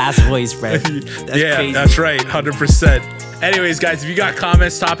 I'm the last voice, bro. Crazy. That's right. 100%. Anyways, guys, if you got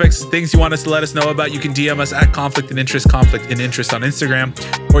comments, topics, things you want us to let us know about, you can DM us at conflict and interest on Instagram,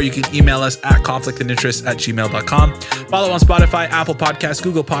 or you can email us at conflictandinterest@gmail.com. Follow on Spotify, Apple Podcasts,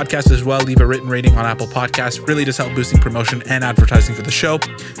 Google Podcasts as well. Leave a written rating on Apple Podcasts. Really does help boosting promotion and advertising for the show.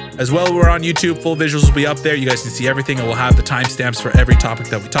 As well, we're on YouTube. Full visuals will be up there. You guys can see everything, and we'll have the timestamps for every topic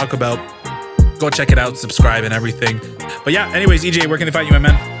that we talk about. Go check it out, subscribe and everything. But yeah, anyways, EJ, where can they find you, my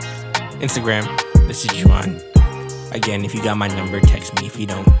man? Instagram. This is Juan. Again, if you got my number, text me. If you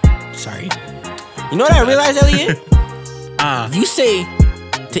don't, sorry. You know what I realized, Elliot? You say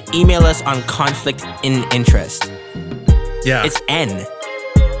to email us on conflict in interest. Yeah. It's N.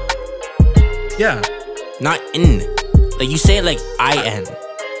 Yeah. Not in. Like you say it like IN.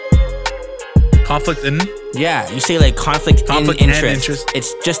 Conflict in? Yeah, you say like conflict in interest.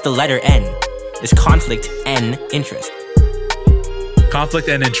 It's just the letter N. It's conflict and interest. Conflict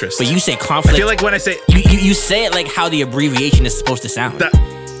and interest. But you say conflict. I feel like when I say you say it like how the abbreviation is supposed to sound. But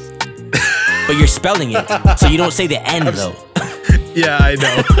you're spelling it, so you don't say the N though. Yeah, I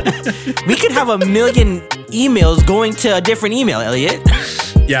know. We could have 1 million emails going to a different email, Elliot.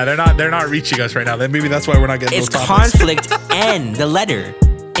 Yeah, they're not reaching us right now. Then maybe that's why we're not getting. It's conflict N, the letter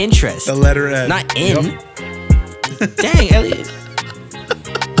interest. The letter N, not in. Yep. Dang, Elliot,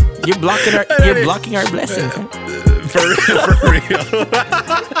 you're blocking our blessings. For real.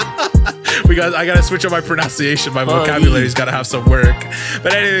 I gotta switch up my pronunciation. My vocabulary's gotta have some work.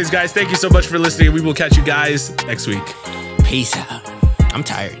 But anyways, guys, thank you so much for listening. We will catch you guys next week. Peace out. I'm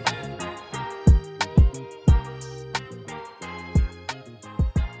tired.